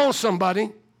 Come on, somebody.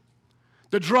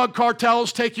 The drug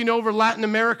cartels taking over Latin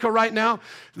America right now.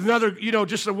 Another,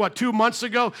 just 2 months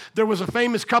ago, there was a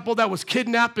famous couple that was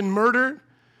kidnapped and murdered.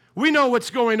 We know what's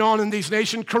going on in these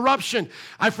nations. Corruption.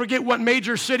 I forget what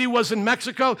major city was in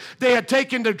Mexico.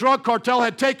 The drug cartel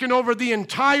had taken over the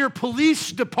entire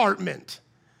police department,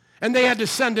 and they had to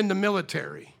send in the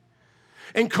military.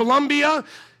 In Colombia,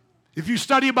 if you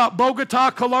study about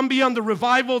Bogota, Colombia, and the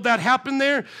revival that happened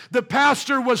there, the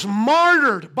pastor was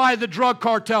martyred by the drug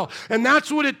cartel. And that's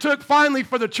what it took finally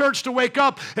for the church to wake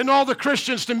up and all the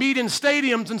Christians to meet in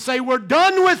stadiums and say, we're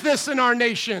done with this in our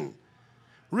nation.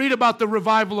 Read about the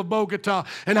revival of Bogota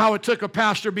and how it took a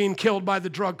pastor being killed by the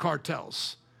drug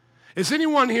cartels. Is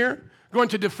anyone here going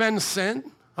to defend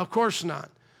sin? Of course not.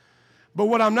 But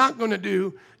what I'm not going to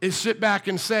do is sit back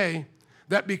and say,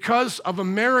 that because of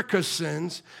America's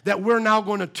sins, that we're now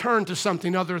going to turn to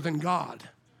something other than God.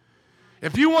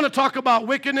 If you want to talk about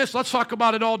wickedness, let's talk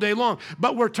about it all day long,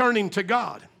 but we're turning to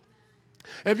God.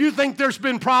 If you think there's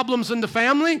been problems in the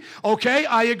family, okay,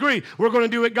 I agree. We're going to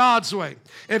do it God's way.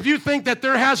 If you think that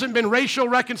there hasn't been racial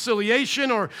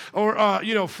reconciliation or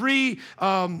free,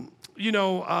 housing,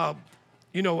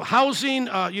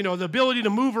 the ability to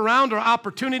move around or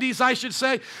opportunities, I should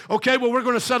say, okay, well, we're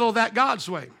going to settle that God's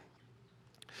way.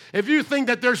 If you think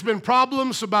that there's been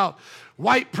problems about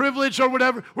white privilege or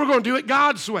whatever, we're going to do it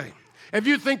God's way. If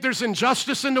you think there's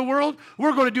injustice in the world,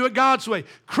 we're going to do it God's way.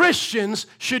 Christians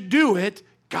should do it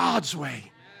God's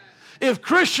way. If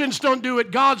Christians don't do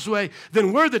it God's way,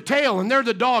 then we're the tail and they're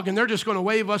the dog and they're just going to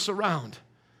wave us around.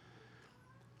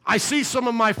 I see some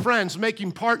of my friends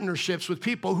making partnerships with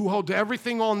people who hold to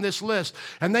everything on this list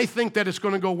and they think that it's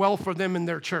going to go well for them in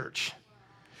their church.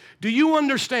 Do you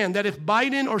understand that if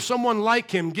Biden or someone like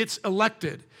him gets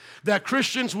elected, that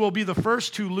Christians will be the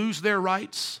first to lose their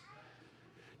rights?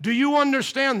 Do you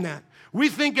understand that? We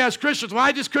think as Christians, well,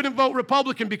 I just couldn't vote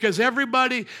Republican because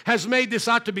everybody has made this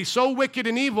out to be so wicked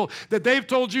and evil that they've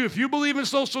told you, if you believe in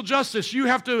social justice, you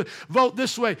have to vote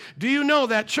this way. Do you know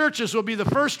that churches will be the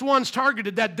first ones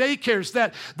targeted, that daycares,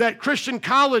 that Christian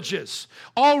colleges?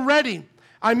 Already,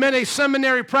 I met a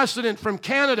seminary president from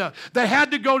Canada that had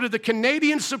to go to the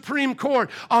Canadian Supreme Court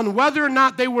on whether or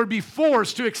not they would be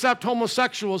forced to accept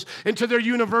homosexuals into their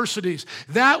universities.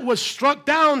 That was struck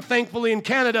down, thankfully, in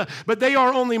Canada, but they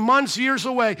are only months, years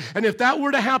away. And if that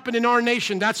were to happen in our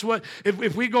nation, that's what,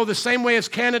 if we go the same way as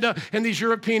Canada and these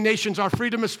European nations, our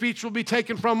freedom of speech will be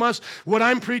taken from us. What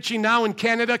I'm preaching now in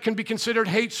Canada can be considered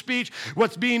hate speech.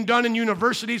 What's being done in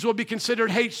universities will be considered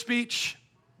hate speech.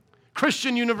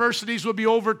 Christian universities will be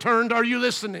overturned. Are you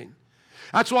listening?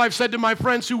 That's why I've said to my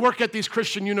friends who work at these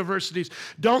Christian universities,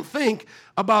 don't think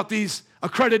about these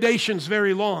accreditations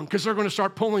very long because they're going to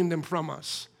start pulling them from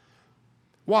us.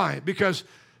 Why? Because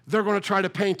they're going to try to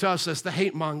paint us as the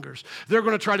hate mongers. They're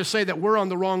going to try to say that we're on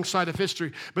the wrong side of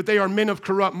history, but they are men of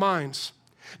corrupt minds.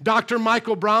 Dr.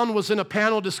 Michael Brown was in a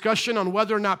panel discussion on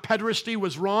whether or not pederasty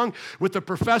was wrong with the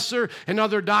professor and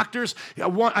other doctors.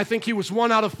 I think he was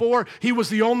 1 out of 4. He was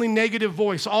the only negative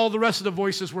voice. All the rest of the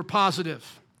voices were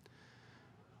positive.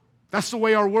 That's the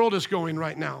way our world is going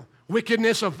right now.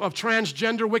 Wickedness of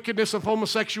transgender, wickedness of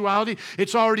homosexuality,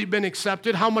 it's already been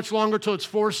accepted. How much longer till it's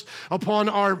forced upon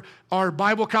our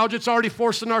Bible college? It's already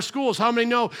forced in our schools. How many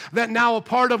know that now a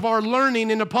part of our learning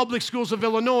in the public schools of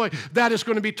Illinois, that is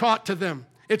going to be taught to them?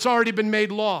 It's already been made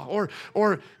law,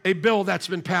 or a bill that's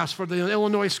been passed for the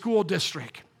Illinois school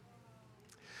district.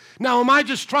 Now, am I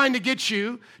just trying to get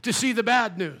you to see the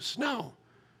bad news? No.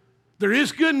 There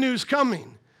is good news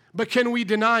coming, but can we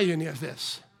deny any of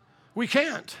this? We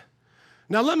can't.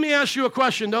 Now, let me ask you a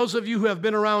question. Those of you who have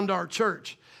been around our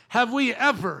church, have we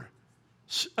ever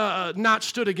not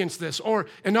stood against this? Or,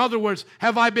 in other words,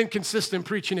 have I been consistent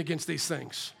preaching against these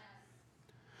things?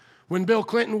 When Bill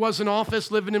Clinton was in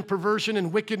office, living in perversion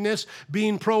and wickedness,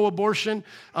 being pro-abortion,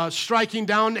 striking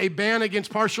down a ban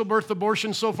against partial birth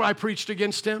abortion, so far I preached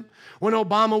against him. When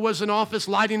Obama was in office,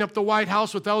 lighting up the White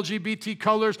House with LGBT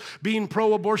colors, being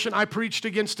pro-abortion, I preached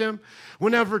against him.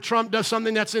 Whenever Trump does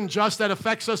something that's unjust that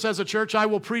affects us as a church, I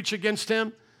will preach against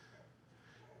him.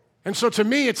 And so to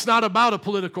me, it's not about a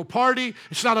political party.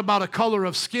 It's not about a color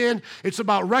of skin. It's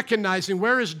about recognizing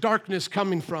where is darkness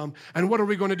coming from and what are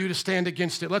we going to do to stand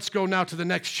against it. Let's go now to the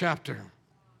next chapter.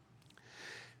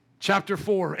 Chapter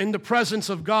 4, in the presence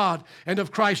of God and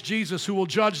of Christ Jesus, who will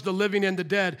judge the living and the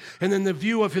dead, and in the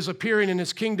view of his appearing in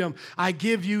his kingdom, I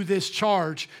give you this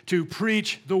charge to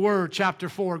preach the word. Chapter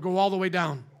 4, go all the way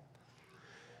down.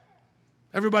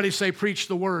 Everybody say, preach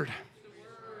the word.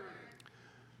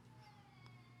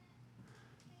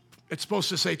 It's supposed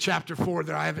to say chapter 4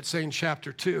 there. I have it saying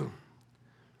chapter 2.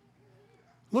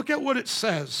 Look at what it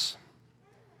says.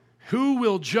 Who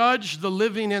will judge the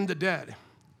living and the dead?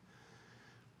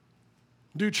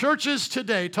 Do churches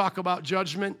today talk about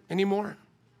judgment anymore?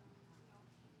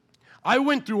 I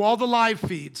went through all the live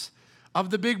feeds of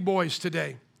the big boys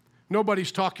today.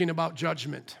 Nobody's talking about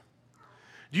judgment.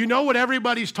 Do you know what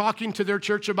everybody's talking to their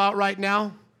church about right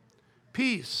now?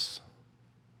 Peace.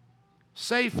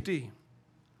 Safety.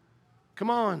 Come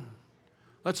on,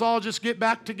 let's all just get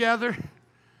back together.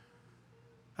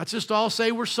 Let's just all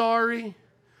say we're sorry.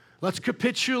 Let's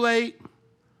capitulate.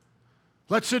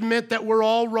 Let's admit that we're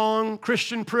all wrong.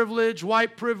 Christian privilege,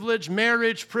 white privilege,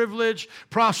 marriage privilege,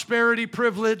 prosperity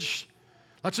privilege.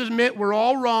 Let's admit we're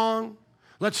all wrong.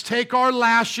 Let's take our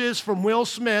lashes from Will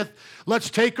Smith. Let's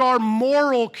take our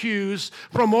moral cues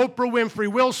from Oprah Winfrey.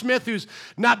 Will Smith, who's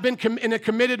not been in a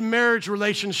committed marriage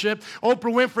relationship.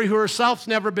 Oprah Winfrey, who herself's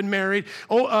never been married.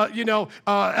 Ellen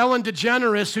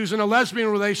DeGeneres, who's in a lesbian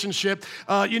relationship.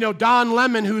 Don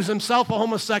Lemon, who's himself a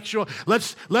homosexual.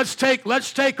 Let's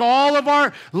take all of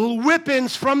our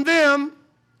whippings from them.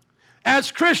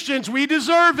 As Christians, we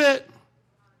deserve it.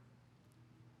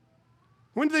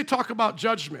 When do they talk about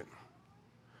judgment?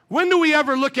 When do we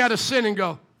ever look at a sin and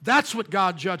go, that's what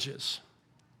God judges?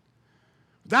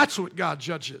 That's what God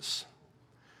judges.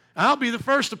 I'll be the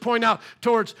first to point out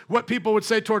towards what people would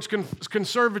say towards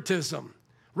conservatism.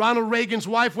 Ronald Reagan's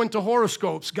wife went to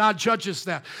horoscopes. God judges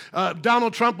that.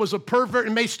 Donald Trump was a pervert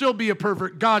and may still be a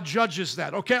pervert. God judges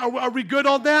that. Okay, are we good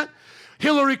on that?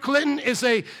 Hillary Clinton is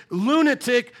a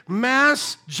lunatic,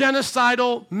 mass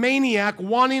genocidal maniac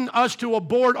wanting us to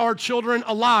abort our children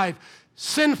alive.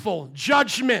 Sinful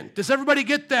judgment. Does everybody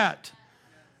get that?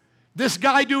 This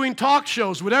guy doing talk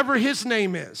shows, whatever his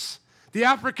name is, the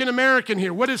African American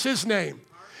here, what is his name?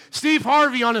 Steve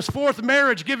Harvey on his 4th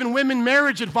marriage, giving women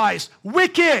marriage advice.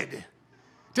 Wicked.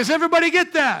 Does everybody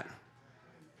get that?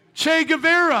 Che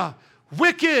Guevara,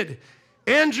 wicked.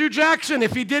 Andrew Jackson,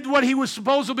 if he did what he was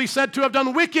supposedly said to have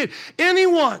done, wicked.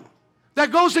 Anyone that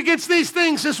goes against these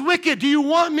things is wicked. Do you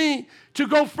want me to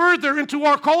go further into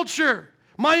our culture?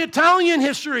 My Italian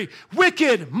history,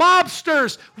 wicked.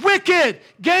 Mobsters, wicked.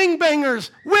 Gangbangers,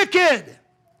 wicked.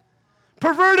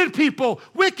 Perverted people,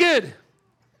 wicked.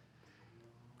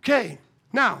 Okay,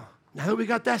 now that we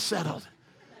got that settled,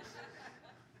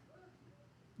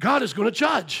 God is going to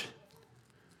judge.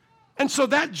 And so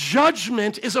that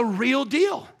judgment is a real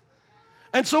deal.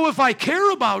 And so if I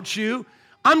care about you,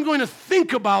 I'm going to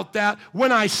think about that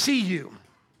when I see you.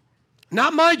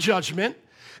 Not my judgment.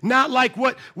 Not like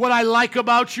what I like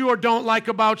about you or don't like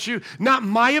about you. Not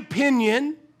my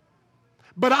opinion.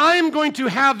 But I am going to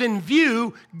have in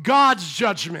view God's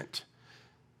judgment.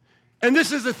 And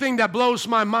this is the thing that blows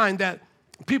my mind that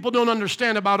people don't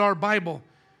understand about our Bible.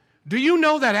 Do you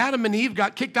know that Adam and Eve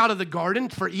got kicked out of the garden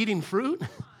for eating fruit?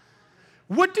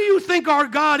 What do you think our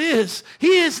God is?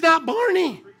 He is not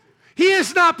Barney. He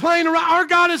is not playing around. Our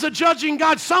God is a judging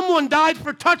God. Someone died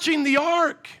for touching the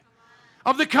ark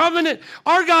of the covenant.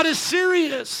 Our God is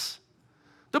serious.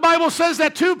 The Bible says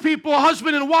that 2 people, a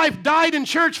husband and wife, died in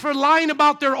church for lying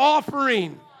about their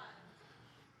offering.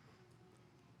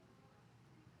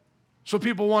 So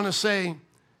people want to say,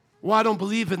 well, I don't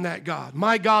believe in that God.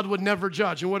 My God would never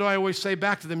judge. And what do I always say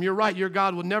back to them? You're right, your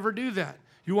God would never do that.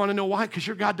 You want to know why? Because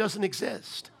your God doesn't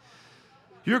exist.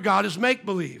 Your God is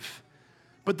make-believe.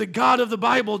 But the God of the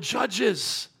Bible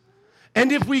judges.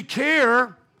 And if we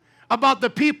care about the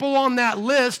people on that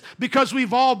list, because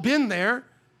we've all been there,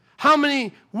 how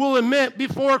many will admit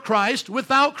before Christ,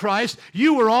 without Christ,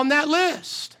 you were on that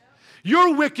list?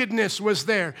 Your wickedness was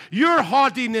there. Your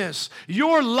haughtiness,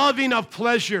 your loving of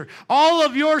pleasure, all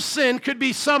of your sin could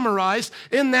be summarized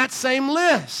in that same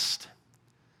list.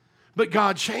 But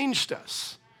God changed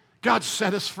us. God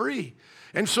set us free.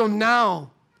 And so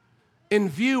now, in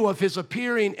view of his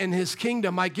appearing in his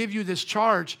kingdom, I give you this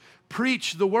charge: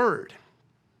 preach the word.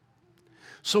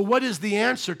 So what is the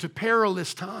answer to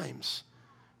perilous times?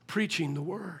 Preaching the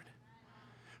word.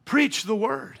 Preach the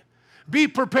word. Be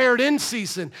prepared in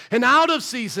season and out of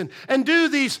season, and do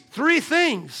these three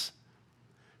things: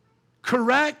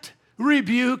 correct,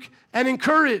 rebuke, and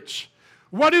encourage.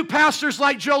 What do pastors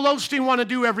like Joel Osteen want to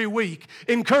do every week?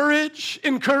 Encourage,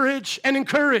 encourage, and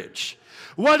encourage.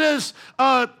 What does,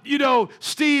 Stephen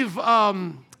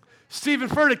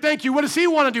Furtick, thank you. What does he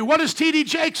want to do? What does T.D.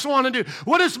 Jakes want to do?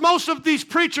 What does most of these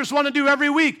preachers want to do every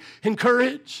week?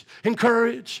 Encourage,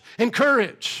 encourage,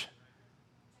 encourage.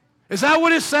 Is that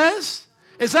what it says?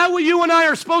 Is that what you and I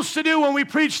are supposed to do when we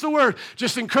preach the word?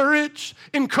 Just encourage,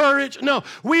 encourage? No,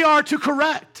 we are to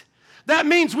correct. That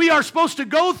means we are supposed to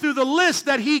go through the list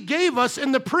that he gave us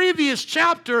in the previous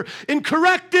chapter and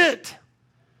correct it.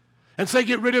 And say,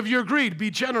 get rid of your greed,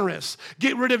 be generous.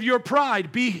 Get rid of your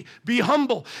pride, be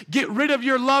humble. Get rid of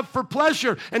your love for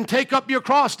pleasure and take up your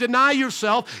cross. Deny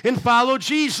yourself and follow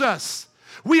Jesus.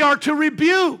 We are to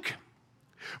rebuke.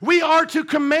 We are to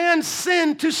command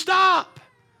sin to stop.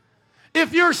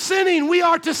 If you're sinning, we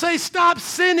are to say, stop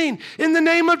sinning in the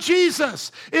name of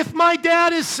Jesus. If my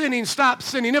dad is sinning, stop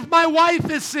sinning. If my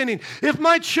wife is sinning, if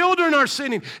my children are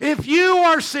sinning, if you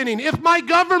are sinning, if my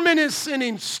government is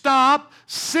sinning, stop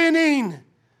sinning.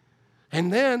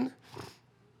 And then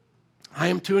I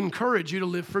am to encourage you to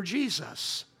live for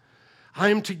Jesus. I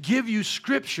am to give you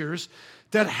scriptures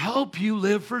that help you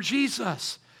live for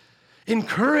Jesus.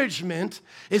 Encouragement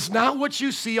is not what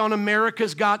you see on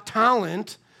America's Got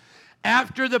Talent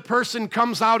after the person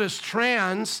comes out as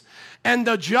trans and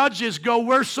the judges go,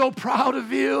 we're so proud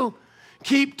of you.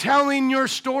 Keep telling your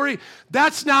story.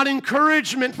 That's not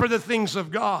encouragement for the things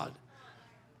of God.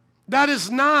 That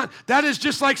is not. That is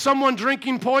just like someone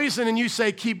drinking poison and you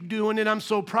say, keep doing it. I'm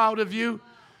so proud of you.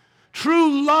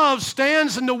 True love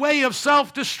stands in the way of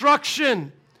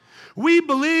self-destruction. We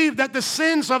believe that the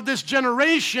sins of this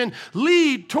generation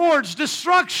lead towards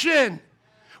destruction.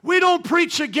 We don't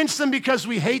preach against them because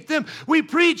we hate them. We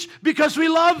preach because we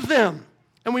love them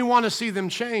and we want to see them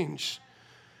change.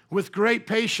 With great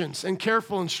patience and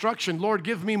careful instruction, Lord,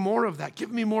 give me more of that.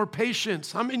 Give me more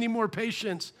patience. How many need more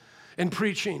patience in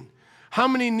preaching? How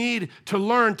many need to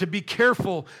learn to be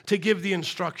careful to give the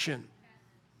instruction?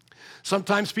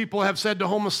 Sometimes people have said to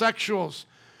homosexuals,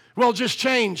 well, just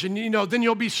change and, then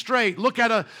you'll be straight. Look at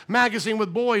a magazine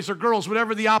with boys or girls,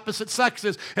 whatever the opposite sex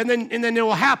is, and then it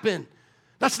will happen.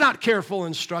 That's not careful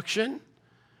instruction.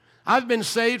 I've been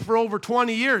saved for over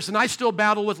 20 years, and I still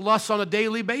battle with lust on a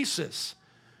daily basis.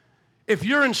 If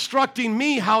you're instructing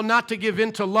me how not to give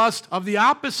in to lust of the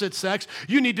opposite sex,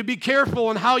 you need to be careful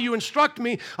in how you instruct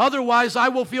me. Otherwise, I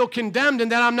will feel condemned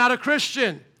and that I'm not a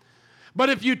Christian. But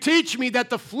if you teach me that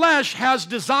the flesh has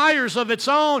desires of its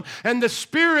own and the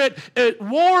spirit, it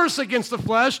wars against the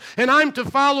flesh, and I'm to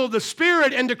follow the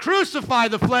spirit and to crucify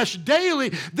the flesh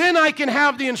daily, then I can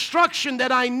have the instruction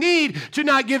that I need to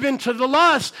not give in to the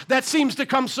lust that seems to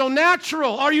come so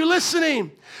natural. Are you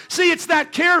listening? See, it's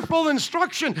that careful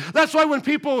instruction. That's why when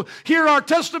people hear our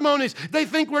testimonies, they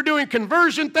think we're doing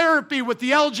conversion therapy with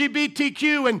the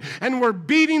LGBTQ and we're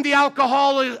beating the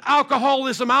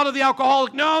alcoholism out of the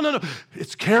alcoholic. No.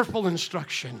 It's careful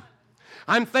instruction.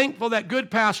 I'm thankful that good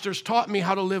pastors taught me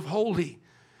how to live holy.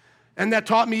 And that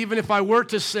taught me even if I were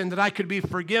to sin, that I could be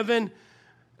forgiven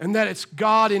and that it's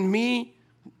God in me,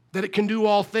 that it can do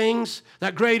all things,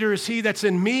 that greater is He that's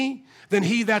in me than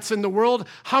he that's in the world.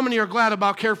 How many are glad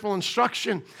about careful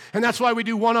instruction? And that's why we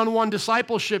do one-on-one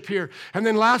discipleship here. And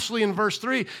then lastly, in verse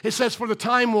 3, it says, for the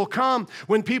time will come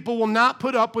when people will not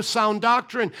put up with sound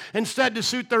doctrine. Instead, to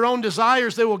suit their own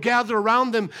desires, they will gather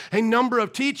around them a number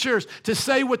of teachers to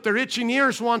say what their itching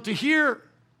ears want to hear.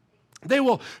 They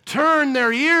will turn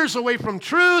their ears away from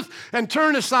truth and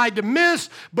turn aside to myths,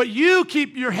 but you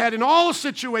keep your head in all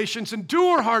situations,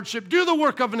 endure hardship, do the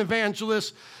work of an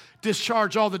evangelist,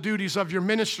 discharge all the duties of your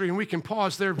ministry. And we can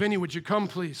pause there. Vinny, would you come,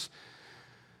 please?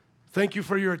 Thank you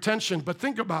for your attention, but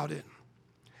think about it.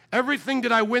 Everything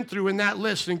that I went through in that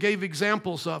list and gave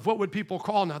examples of, what would people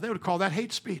call now? They would call that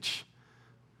hate speech.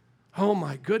 Oh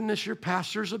my goodness, your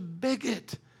pastor's a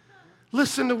bigot.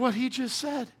 Listen to what he just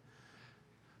said.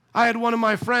 I had one of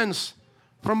my friends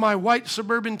from my white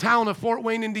suburban town of Fort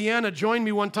Wayne, Indiana, join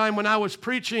me one time when I was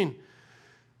preaching.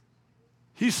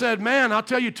 He said, man, I'll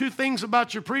tell you 2 things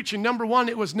about your preaching. Number 1,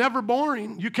 it was never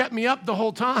boring. You kept me up the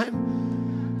whole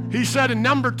time. He said, and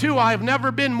number 2, I have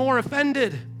never been more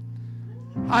offended.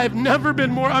 I have never been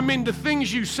more, the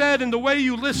things you said and the way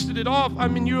you listed it off,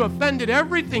 you offended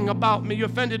everything about me. You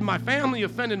offended my family, you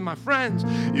offended my friends,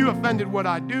 you offended what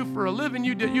I do for a living,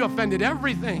 you offended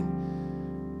everything.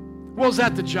 Well, is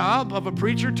that the job of a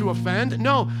preacher, to offend?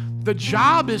 No, the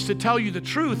job is to tell you the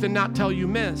truth and not tell you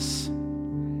myths.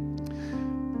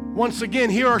 Once again,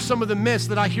 here are some of the myths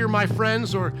that I hear my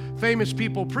friends or famous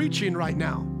people preaching right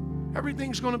now.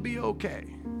 Everything's going to be okay.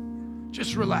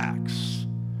 Just relax.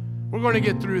 We're going to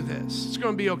get through this. It's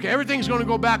going to be okay. Everything's going to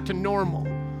go back to normal.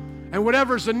 And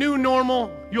whatever's the new normal,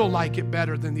 you'll like it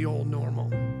better than the old normal.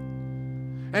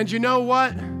 And you know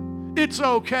what? It's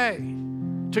okay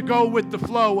to go with the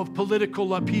flow of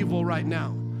political upheaval right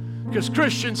now. Because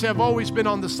Christians have always been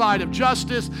on the side of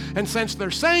justice, and since they're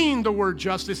saying the word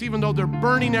justice, even though they're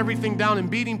burning everything down and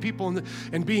beating people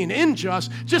and being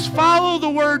unjust, just follow the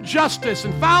word justice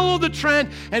and follow the trend,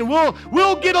 and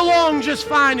we'll get along just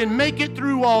fine and make it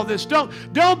through all this.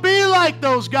 Don't be like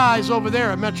those guys over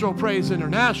there at Metro Praise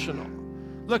International.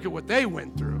 Look at what they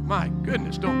went through. My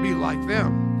goodness, don't be like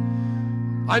them.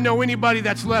 I know anybody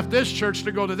that's left this church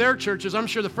to go to their churches, I'm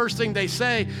sure the first thing they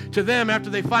say to them after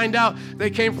they find out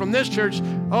they came from this church,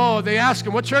 they ask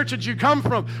them, what church did you come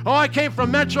from? Oh, I came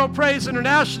from Metro Praise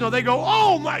International. They go,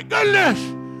 oh my goodness,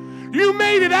 you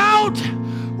made it out?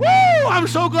 Woo, I'm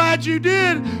so glad you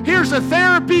did. Here's a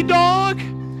therapy dog.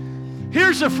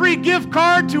 Here's a free gift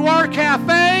card to our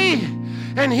cafe.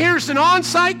 And here's an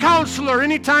on-site counselor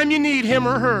anytime you need him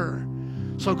or her.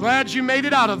 So glad you made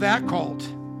it out of that cult.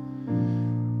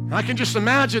 I can just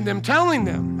imagine them telling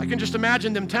them,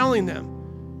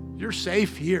 you're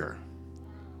safe here.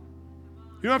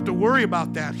 You don't have to worry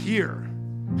about that here.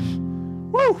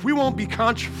 Woo, we won't be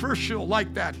controversial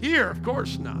like that here, of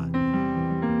course not.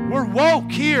 We're woke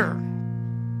here.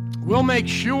 We'll make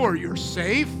sure you're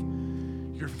safe,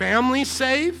 your family's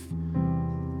safe.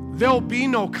 There'll be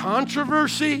no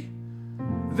controversy.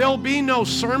 There'll be no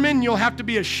sermon you'll have to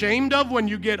be ashamed of when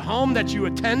you get home that you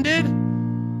attended.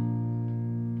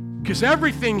 Because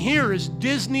everything here is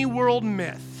Disney World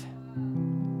myth.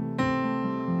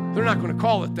 They're not going to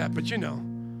call it that, but they're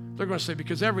going to say,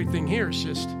 because everything here is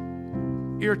just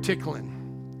ear-tickling.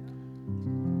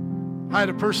 I had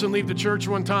a person leave the church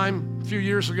one time a few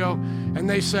years ago, and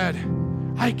they said,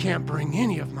 I can't bring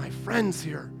any of my friends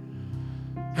here.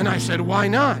 And I said, why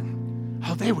not?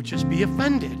 Oh, they would just be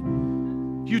offended.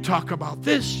 You talk about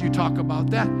this, you talk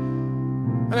about that.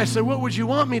 And I said, what would you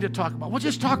want me to talk about? Well,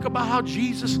 just talk about how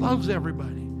Jesus loves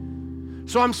everybody.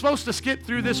 So I'm supposed to skip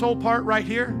through this whole part right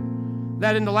here?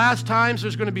 That in the last times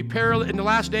there's going to be in the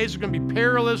last days there's going to be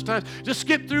perilous times. Just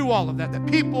skip through all of that. That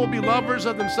people will be lovers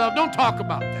of themselves. Don't talk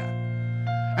about that.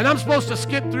 And I'm supposed to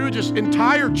skip through just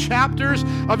entire chapters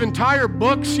of entire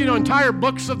books, entire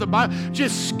books of the Bible.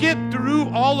 Just skip through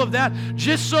all of that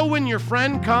just so when your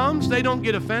friend comes, they don't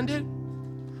get offended.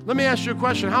 Let me ask you a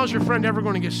question. How's your friend ever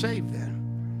going to get saved then?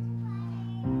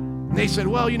 And they said,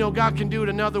 well, God can do it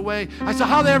another way. I said,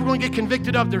 how are they ever going to get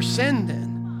convicted of their sin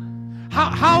then?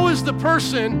 How is the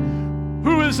person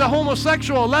who is a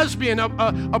homosexual, a lesbian,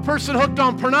 a person hooked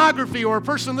on pornography, or a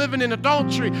person living in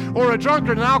adultery, or a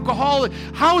drunkard, an alcoholic,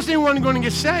 how is anyone going to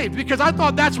get saved? Because I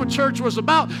thought that's what church was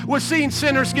about, was seeing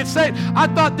sinners get saved. I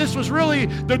thought this was really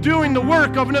doing the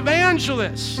work of an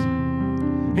evangelist.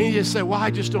 And he just said, well,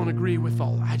 I just don't agree with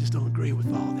all that. I just don't agree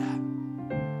with all that.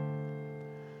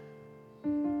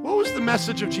 What was the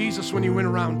message of Jesus when he went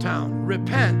around town?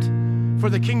 Repent, for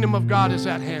the kingdom of God is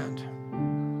at hand.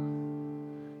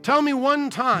 Tell me one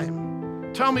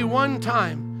time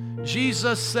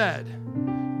Jesus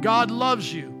said, God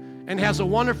loves you and has a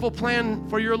wonderful plan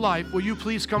for your life. Will you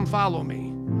please come follow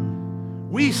me?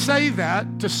 We say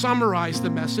that to summarize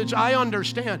the message. I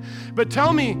understand. But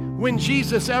tell me when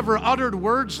Jesus ever uttered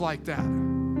words like that.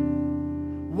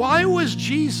 Why was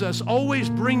Jesus always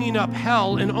bringing up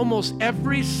hell in almost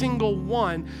every single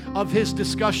one of his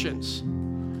discussions?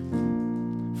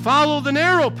 Follow the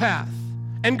narrow path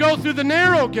and go through the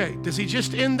narrow gate. Does he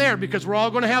just end there because we're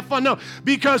all going to have fun? No,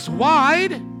 because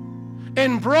wide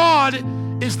and broad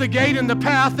is the gate and the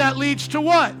path that leads to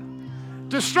what?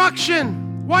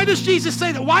 Destruction. Why does Jesus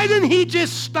say that? Why didn't he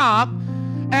just stop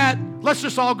at, let's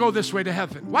just all go this way to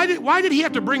heaven? Why did he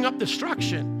have to bring up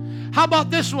destruction? How about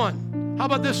this one? How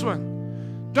about this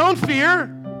one? Don't fear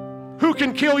who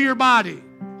can kill your body.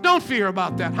 Don't fear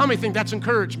about that. How many think that's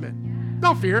encouragement?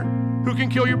 Don't fear who can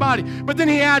kill your body. But then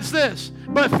he adds this,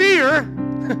 but fear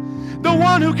the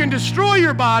one who can destroy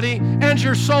your body and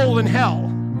your soul in hell.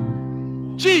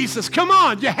 Jesus, come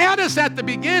on. You had us at the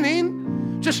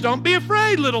beginning. Just don't be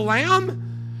afraid, little lamb.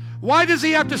 Why does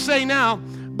he have to say now,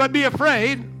 but be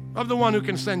afraid of the one who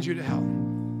can send you to hell?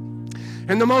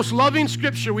 And the most loving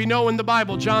scripture we know in the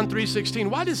Bible, John 3:16,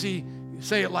 why does he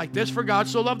say it like this? For God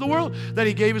so loved the world that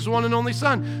he gave his one and only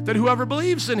Son, that whoever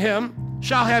believes in him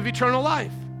shall have eternal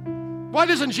life. Why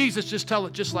doesn't Jesus just tell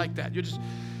it just like that?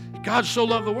 God so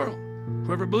loved the world.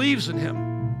 Whoever believes in him,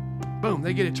 boom,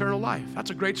 they get eternal life. That's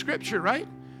a great scripture, right?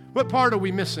 What part are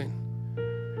we missing?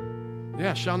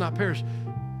 Yeah, shall not perish.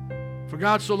 For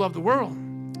God so loved the world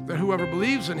that whoever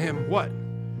believes in him, what?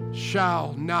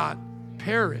 Shall not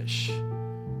perish,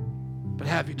 but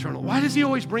have eternal. Why does he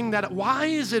always bring that up? Why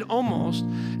is it almost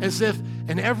as if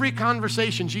in every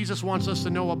conversation Jesus wants us to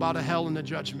know about a hell and a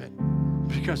judgment?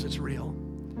 Because it's real.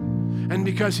 And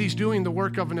because he's doing the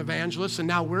work of an evangelist, and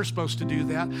now we're supposed to do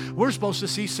that. We're supposed to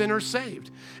see sinners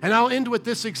saved. And I'll end with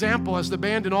this example as the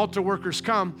band and altar workers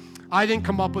come. I didn't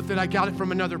come up with it. I got it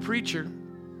from another preacher.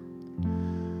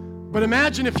 But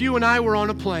imagine if you and I were on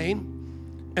a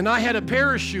plane, and I had a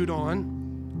parachute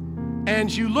on, and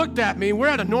you looked at me. We're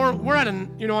on a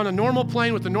normal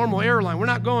plane with a normal airline. We're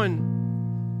not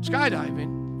going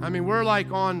skydiving. I mean, we're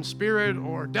like on Spirit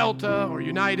or Delta or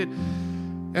United.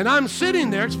 And I'm sitting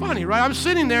there. It's funny, right? I'm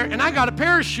sitting there, and I got a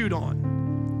parachute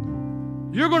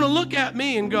on. You're going to look at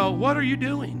me and go, what are you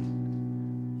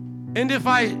doing? And if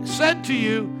I said to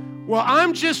you, well,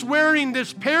 I'm just wearing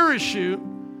this parachute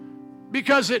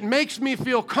because it makes me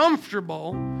feel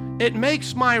comfortable, it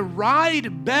makes my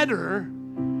ride better,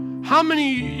 how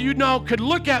many you know could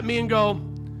look at me and go,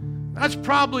 that's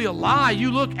probably a lie.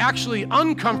 You look actually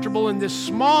uncomfortable in this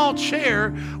small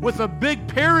chair with a big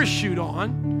parachute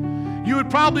on. You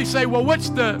would probably say, well, what's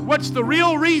the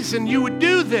real reason you would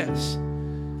do this?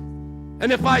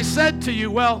 And if I said to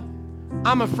you, well,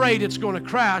 I'm afraid it's going to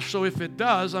crash, so if it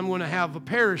does, I'm going to have a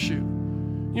parachute.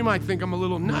 You might think I'm a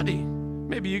little nutty.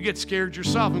 Maybe you get scared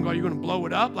yourself and go, you're going to blow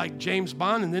it up like James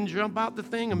Bond and then jump out the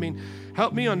thing? I mean,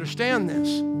 help me understand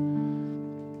this.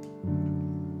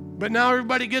 But now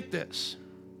everybody get this.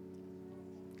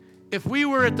 If we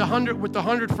were at with the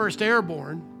 101st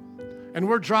Airborne and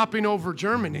we're dropping over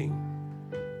Germany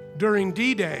during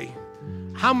D-Day,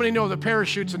 how many know the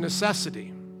parachute's a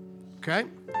necessity? Okay?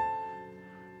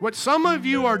 What some of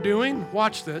you are doing,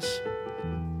 watch this,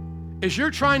 is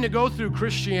you're trying to go through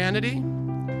Christianity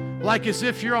like as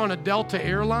if you're on a Delta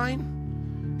airline,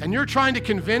 and you're trying to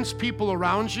convince people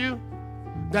around you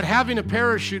that having a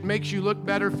parachute makes you look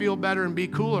better, feel better, and be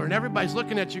cooler. And everybody's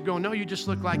looking at you going, no, you just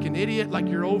look like an idiot, like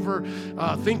you're over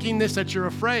thinking this, that you're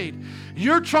afraid.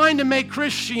 You're trying to make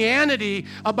Christianity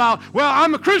about, well,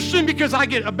 I'm a Christian because I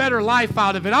get a better life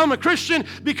out of it. I'm a Christian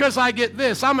because I get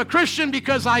this. I'm a Christian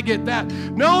because I get that.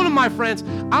 No, my friends,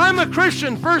 I'm a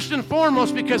Christian first and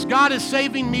foremost because God is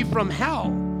saving me from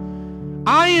hell.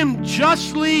 I am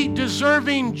justly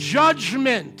deserving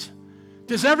judgment.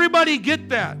 Does everybody get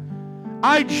that?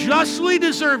 I justly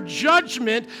deserve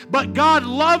judgment, but God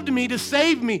loved me to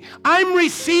save me. I'm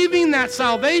receiving that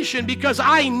salvation because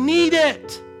I need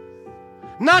it.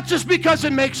 Not just because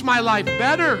it makes my life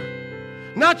better.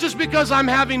 Not just because I'm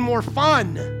having more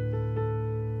fun.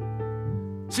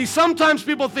 See, sometimes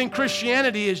people think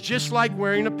Christianity is just like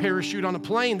wearing a parachute on a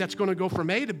plane that's going to go from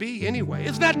A to B anyway.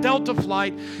 Isn't that Delta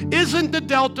flight? Isn't the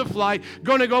Delta flight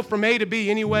going to go from A to B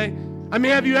anyway? I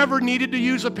mean, have you ever needed to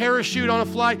use a parachute on a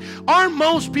flight? Aren't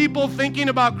most people thinking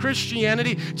about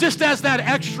Christianity just as that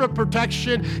extra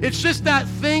protection? It's just that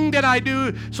thing that I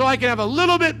do so I can have a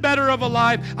little bit better of a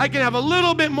life. I can have a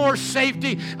little bit more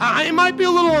safety. It might be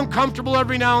a little uncomfortable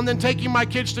every now and then taking my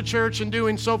kids to church and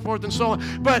doing so forth and so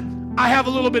on, but I have a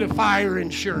little bit of fire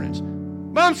insurance.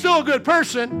 But I'm still a good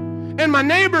person, and my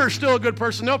neighbor is still a good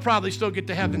person. They'll probably still get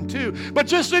to heaven too. But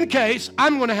just in case,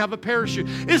 I'm going to have a parachute.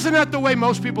 Isn't that the way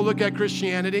most people look at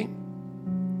Christianity?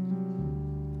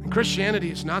 And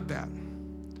Christianity is not that.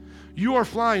 You are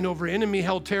flying over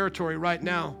enemy-held territory right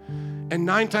now, and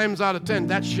 9 times out of 10,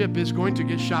 that ship is going to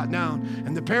get shot down,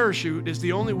 and the parachute is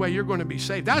the only way you're going to be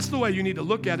saved. That's the way you need to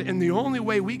look at it, and the only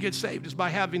way we get saved is by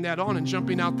having that on and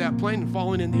jumping out that plane and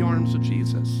falling in the arms of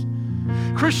Jesus.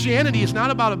 Christianity is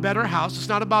not about a better house. It's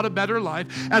not about a better life.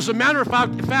 As a matter of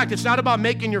fact, it's not about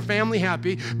making your family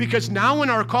happy, because now in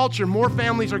our culture, more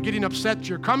families are getting upset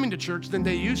you're coming to church than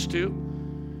they used to.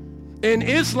 In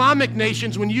Islamic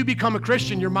nations, when you become a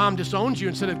Christian, your mom disowns you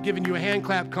instead of giving you a hand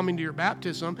clap coming to your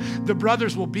baptism. The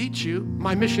brothers will beat you.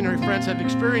 My missionary friends have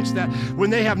experienced that. When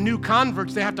they have new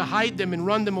converts, they have to hide them and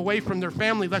run them away from their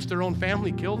family lest their own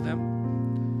family kill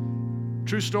them.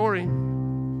 True story.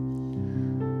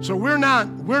 So we're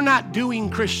not doing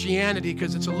Christianity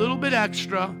because it's a little bit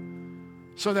extra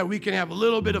so that we can have a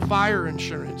little bit of fire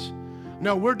insurance.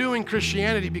 No, we're doing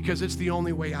Christianity because it's the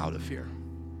only way out of here.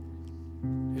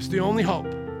 It's the only hope.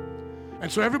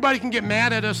 And so everybody can get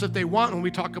mad at us if they want when we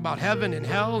talk about heaven and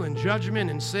hell and judgment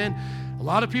and sin. A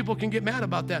lot of people can get mad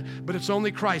about that, but it's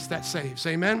only Christ that saves.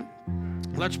 Amen?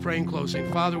 Let's pray in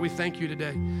closing. Father, we thank you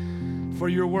today for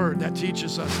your word that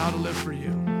teaches us how to live for you.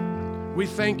 We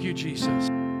thank you, Jesus.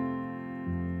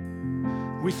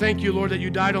 We thank you, Lord, that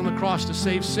you died on the cross to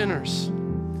save sinners.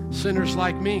 Sinners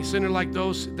like me, sinners like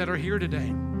those that are here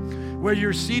today. Where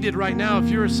you're seated right now, if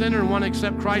you're a sinner and want to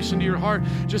accept Christ into your heart,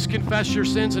 just confess your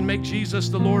sins and make Jesus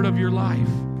the Lord of your life.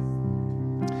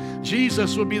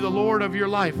 Jesus will be the Lord of your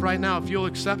life right now if you'll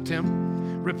accept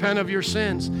him. Repent of your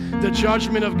sins. The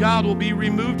judgment of God will be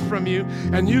removed from you,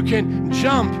 and you can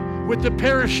jump with the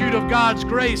parachute of God's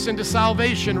grace into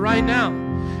salvation right now.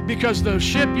 Because the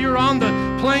ship you're on,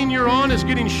 the plane you're on is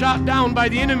getting shot down by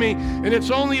the enemy, and it's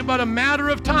only about a matter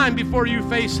of time before you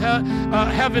face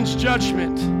heaven's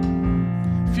judgment.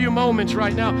 Few moments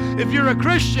right now. If you're a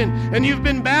Christian and you've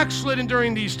been backslidden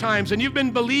during these times and you've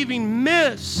been believing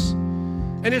myths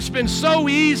and it's been so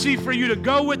easy for you to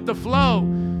go with the flow,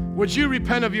 would you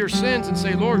repent of your sins and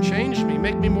say, Lord, change me,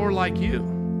 make me more like you?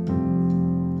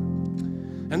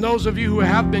 And those of you who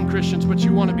have been Christians but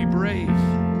you want to be brave,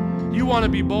 you want to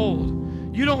be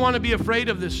bold, you don't want to be afraid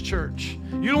of this church,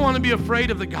 you don't want to be afraid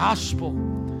of the gospel,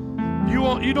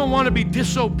 you don't want to be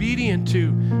disobedient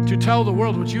to tell the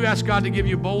world. Would you ask God to give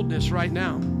you boldness right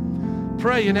now?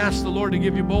 Pray and ask the Lord to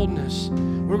give you boldness.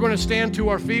 We're going to stand to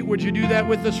our feet. Would you do that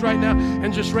with us right now?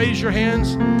 And just raise your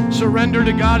hands, surrender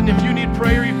to God. And if you need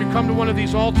prayer, you can come to one of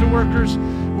these altar workers.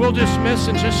 We'll dismiss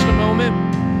in just a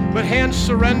moment. But hands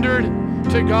surrendered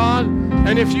to God.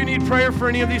 And if you need prayer for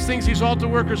any of these things, these altar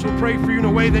workers will pray for you in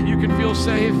a way that you can feel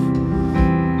safe.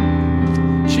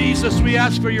 Jesus, we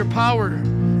ask for your power,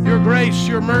 your grace,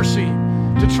 your mercy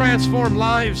to transform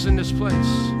lives in this place.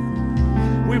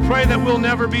 We pray that we'll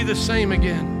never be the same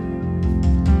again.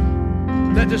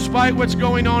 That despite what's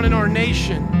going on in our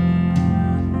nation,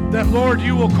 that, Lord,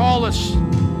 you will call us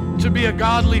to be a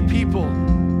godly people.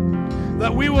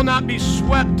 That we will not be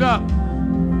swept up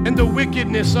in the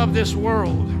wickedness of this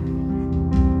world.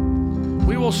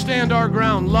 We will stand our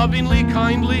ground lovingly,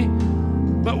 kindly,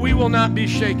 but we will not be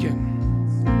shaken.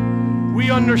 We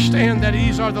understand that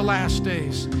these are the last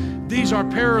days. These are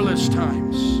perilous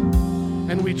times,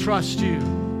 and we trust you.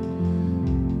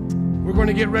 We're going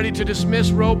to get ready to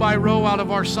dismiss row by row out of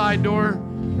our side door,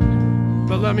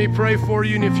 but let me pray for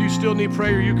you, and if you still need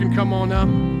prayer, you can come on up.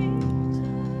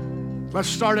 Let's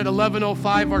start at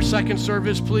 11:05, our second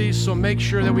service, please, so make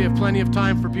sure that we have plenty of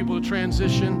time for people to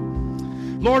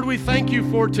transition. Lord, we thank you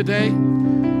for today.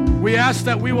 We ask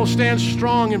that we will stand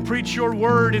strong and preach your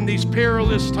word in these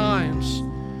perilous times,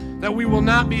 that we will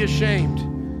not be ashamed,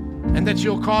 and that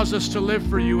you'll cause us to live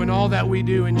for you in all that we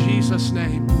do in Jesus'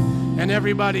 name. And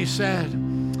everybody said,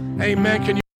 amen.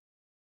 Can you